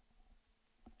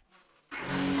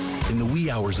 In the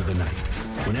wee hours of the night,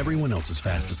 when everyone else is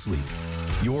fast asleep,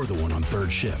 you're the one on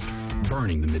third shift,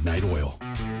 burning the midnight oil.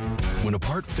 When a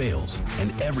part fails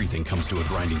and everything comes to a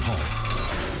grinding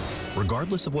halt,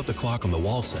 regardless of what the clock on the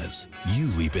wall says,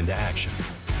 you leap into action.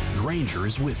 Grainger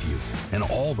is with you and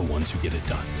all the ones who get it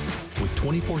done, with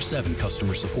 24/7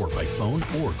 customer support by phone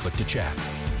or click to chat.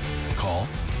 Call,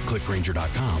 click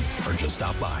Grainger.com, or just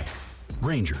stop by.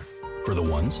 Grainger, for the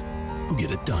ones who get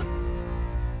it done.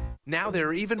 Now there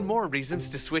are even more reasons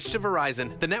to switch to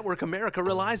Verizon, the network America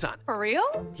relies on. For real?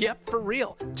 Yep, for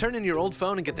real. Turn in your old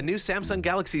phone and get the new Samsung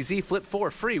Galaxy Z Flip 4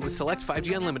 free with select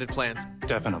 5G unlimited plans.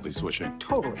 Definitely switching.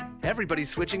 Totally. Everybody's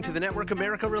switching to the network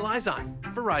America relies on.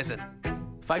 Verizon.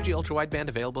 5G ultra-wideband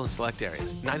available in select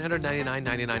areas.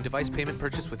 $999.99 device payment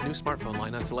purchase with new smartphone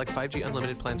line on select 5G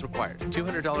unlimited plans required.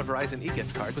 $200 Verizon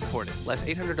e-gift card with Ported. Less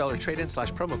 $800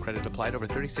 trade-in/promo credit applied over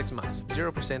 36 months.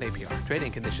 0% APR.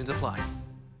 Trade-in conditions apply.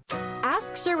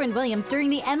 Ask Sherwin-Williams during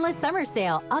the Endless Summer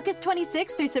Sale, August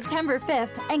 26th through September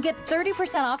 5th, and get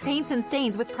 30% off paints and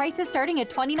stains with prices starting at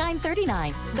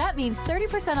 $29.39. That means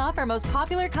 30% off our most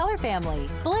popular color family,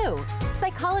 blue.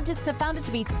 Psychologists have found it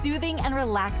to be soothing and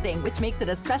relaxing, which makes it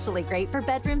especially great for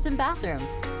bedrooms and bathrooms.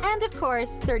 And of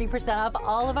course, 30% off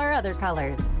all of our other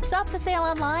colors. Shop the sale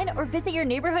online or visit your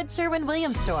neighborhood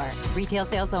Sherwin-Williams store. Retail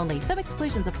sales only. Some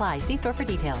exclusions apply. See store for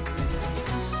details.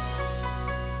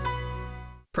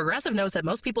 Progressive knows that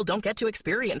most people don't get to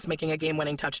experience making a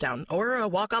game-winning touchdown or a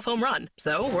walk-off home run.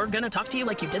 So we're going to talk to you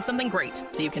like you did something great,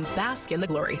 so you can bask in the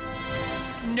glory.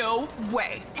 No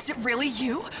way. Is it really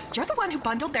you? You're the one who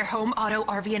bundled their home, auto,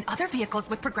 RV, and other vehicles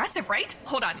with Progressive, right?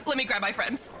 Hold on, let me grab my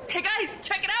friends. Hey guys,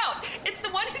 check it out. It's the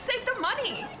one who saved the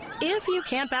money. If you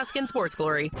can't bask in sports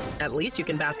glory, at least you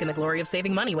can bask in the glory of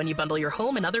saving money when you bundle your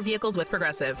home and other vehicles with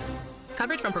Progressive.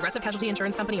 Coverage from Progressive Casualty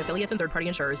Insurance Company, affiliates, and third-party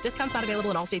insurers. Discounts not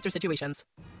available in all states or situations.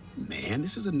 Man,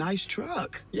 this is a nice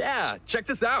truck. Yeah, check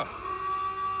this out.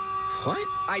 What?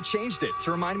 I changed it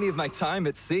to remind me of my time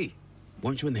at sea.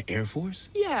 Weren't you in the Air Force?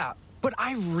 Yeah, but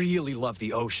I really love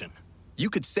the ocean. You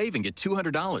could save and get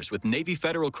 $200 with Navy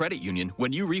Federal Credit Union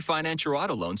when you refinance your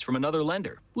auto loans from another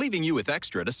lender, leaving you with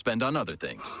extra to spend on other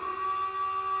things.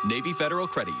 Navy Federal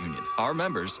Credit Union. Our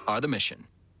members are the mission.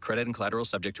 Credit and collateral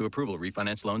subject to approval.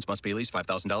 Refinance loans must be at least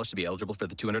 $5,000 to be eligible for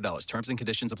the $200. Terms and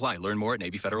conditions apply. Learn more at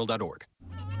NavyFederal.org.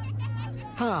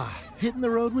 Hitting the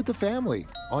road with the family.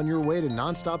 On your way to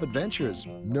nonstop adventures.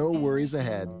 No worries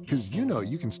ahead, because you know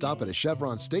you can stop at a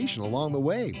Chevron station along the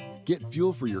way. Get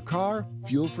fuel for your car,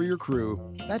 fuel for your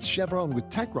crew. That's Chevron with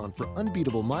Techron for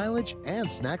unbeatable mileage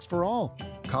and snacks for all.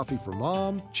 Coffee for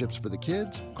mom, chips for the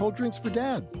kids, cold drinks for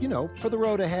dad. You know, for the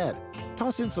road ahead.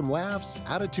 Toss in some laughs,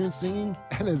 out-of-tune singing,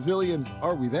 and a zillion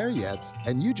 "Are we there yet?"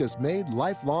 And you just made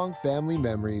lifelong family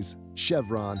memories.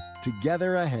 Chevron,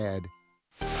 together ahead.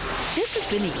 This has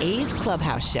been the A's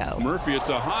Clubhouse Show. Murphy, it's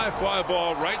a high fly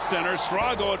ball right center.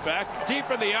 Straw going back deep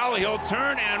in the alley. He'll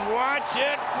turn and watch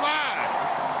it fly.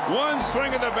 One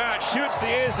swing of the bat shoots the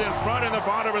A's in front in the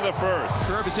bottom of the first.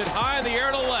 Curve is hit high in the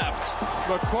air to left.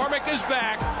 McCormick is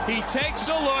back. He takes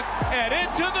a look and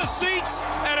into the seats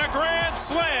and a grand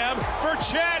slam for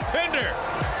Chad Pinder.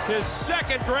 His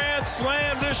second grand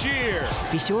slam this year.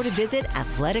 Be sure to visit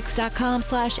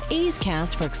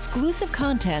athletics.com/A'sCast for exclusive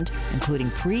content, including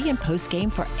pre- and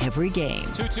post-game for every game.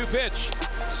 2-2 pitch.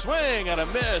 Swing and a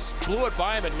miss. Blew it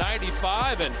by him at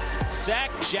 95, and Zach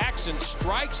Jackson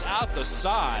strikes out the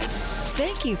side.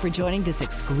 Thank you for joining this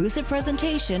exclusive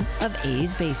presentation of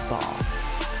A's Baseball.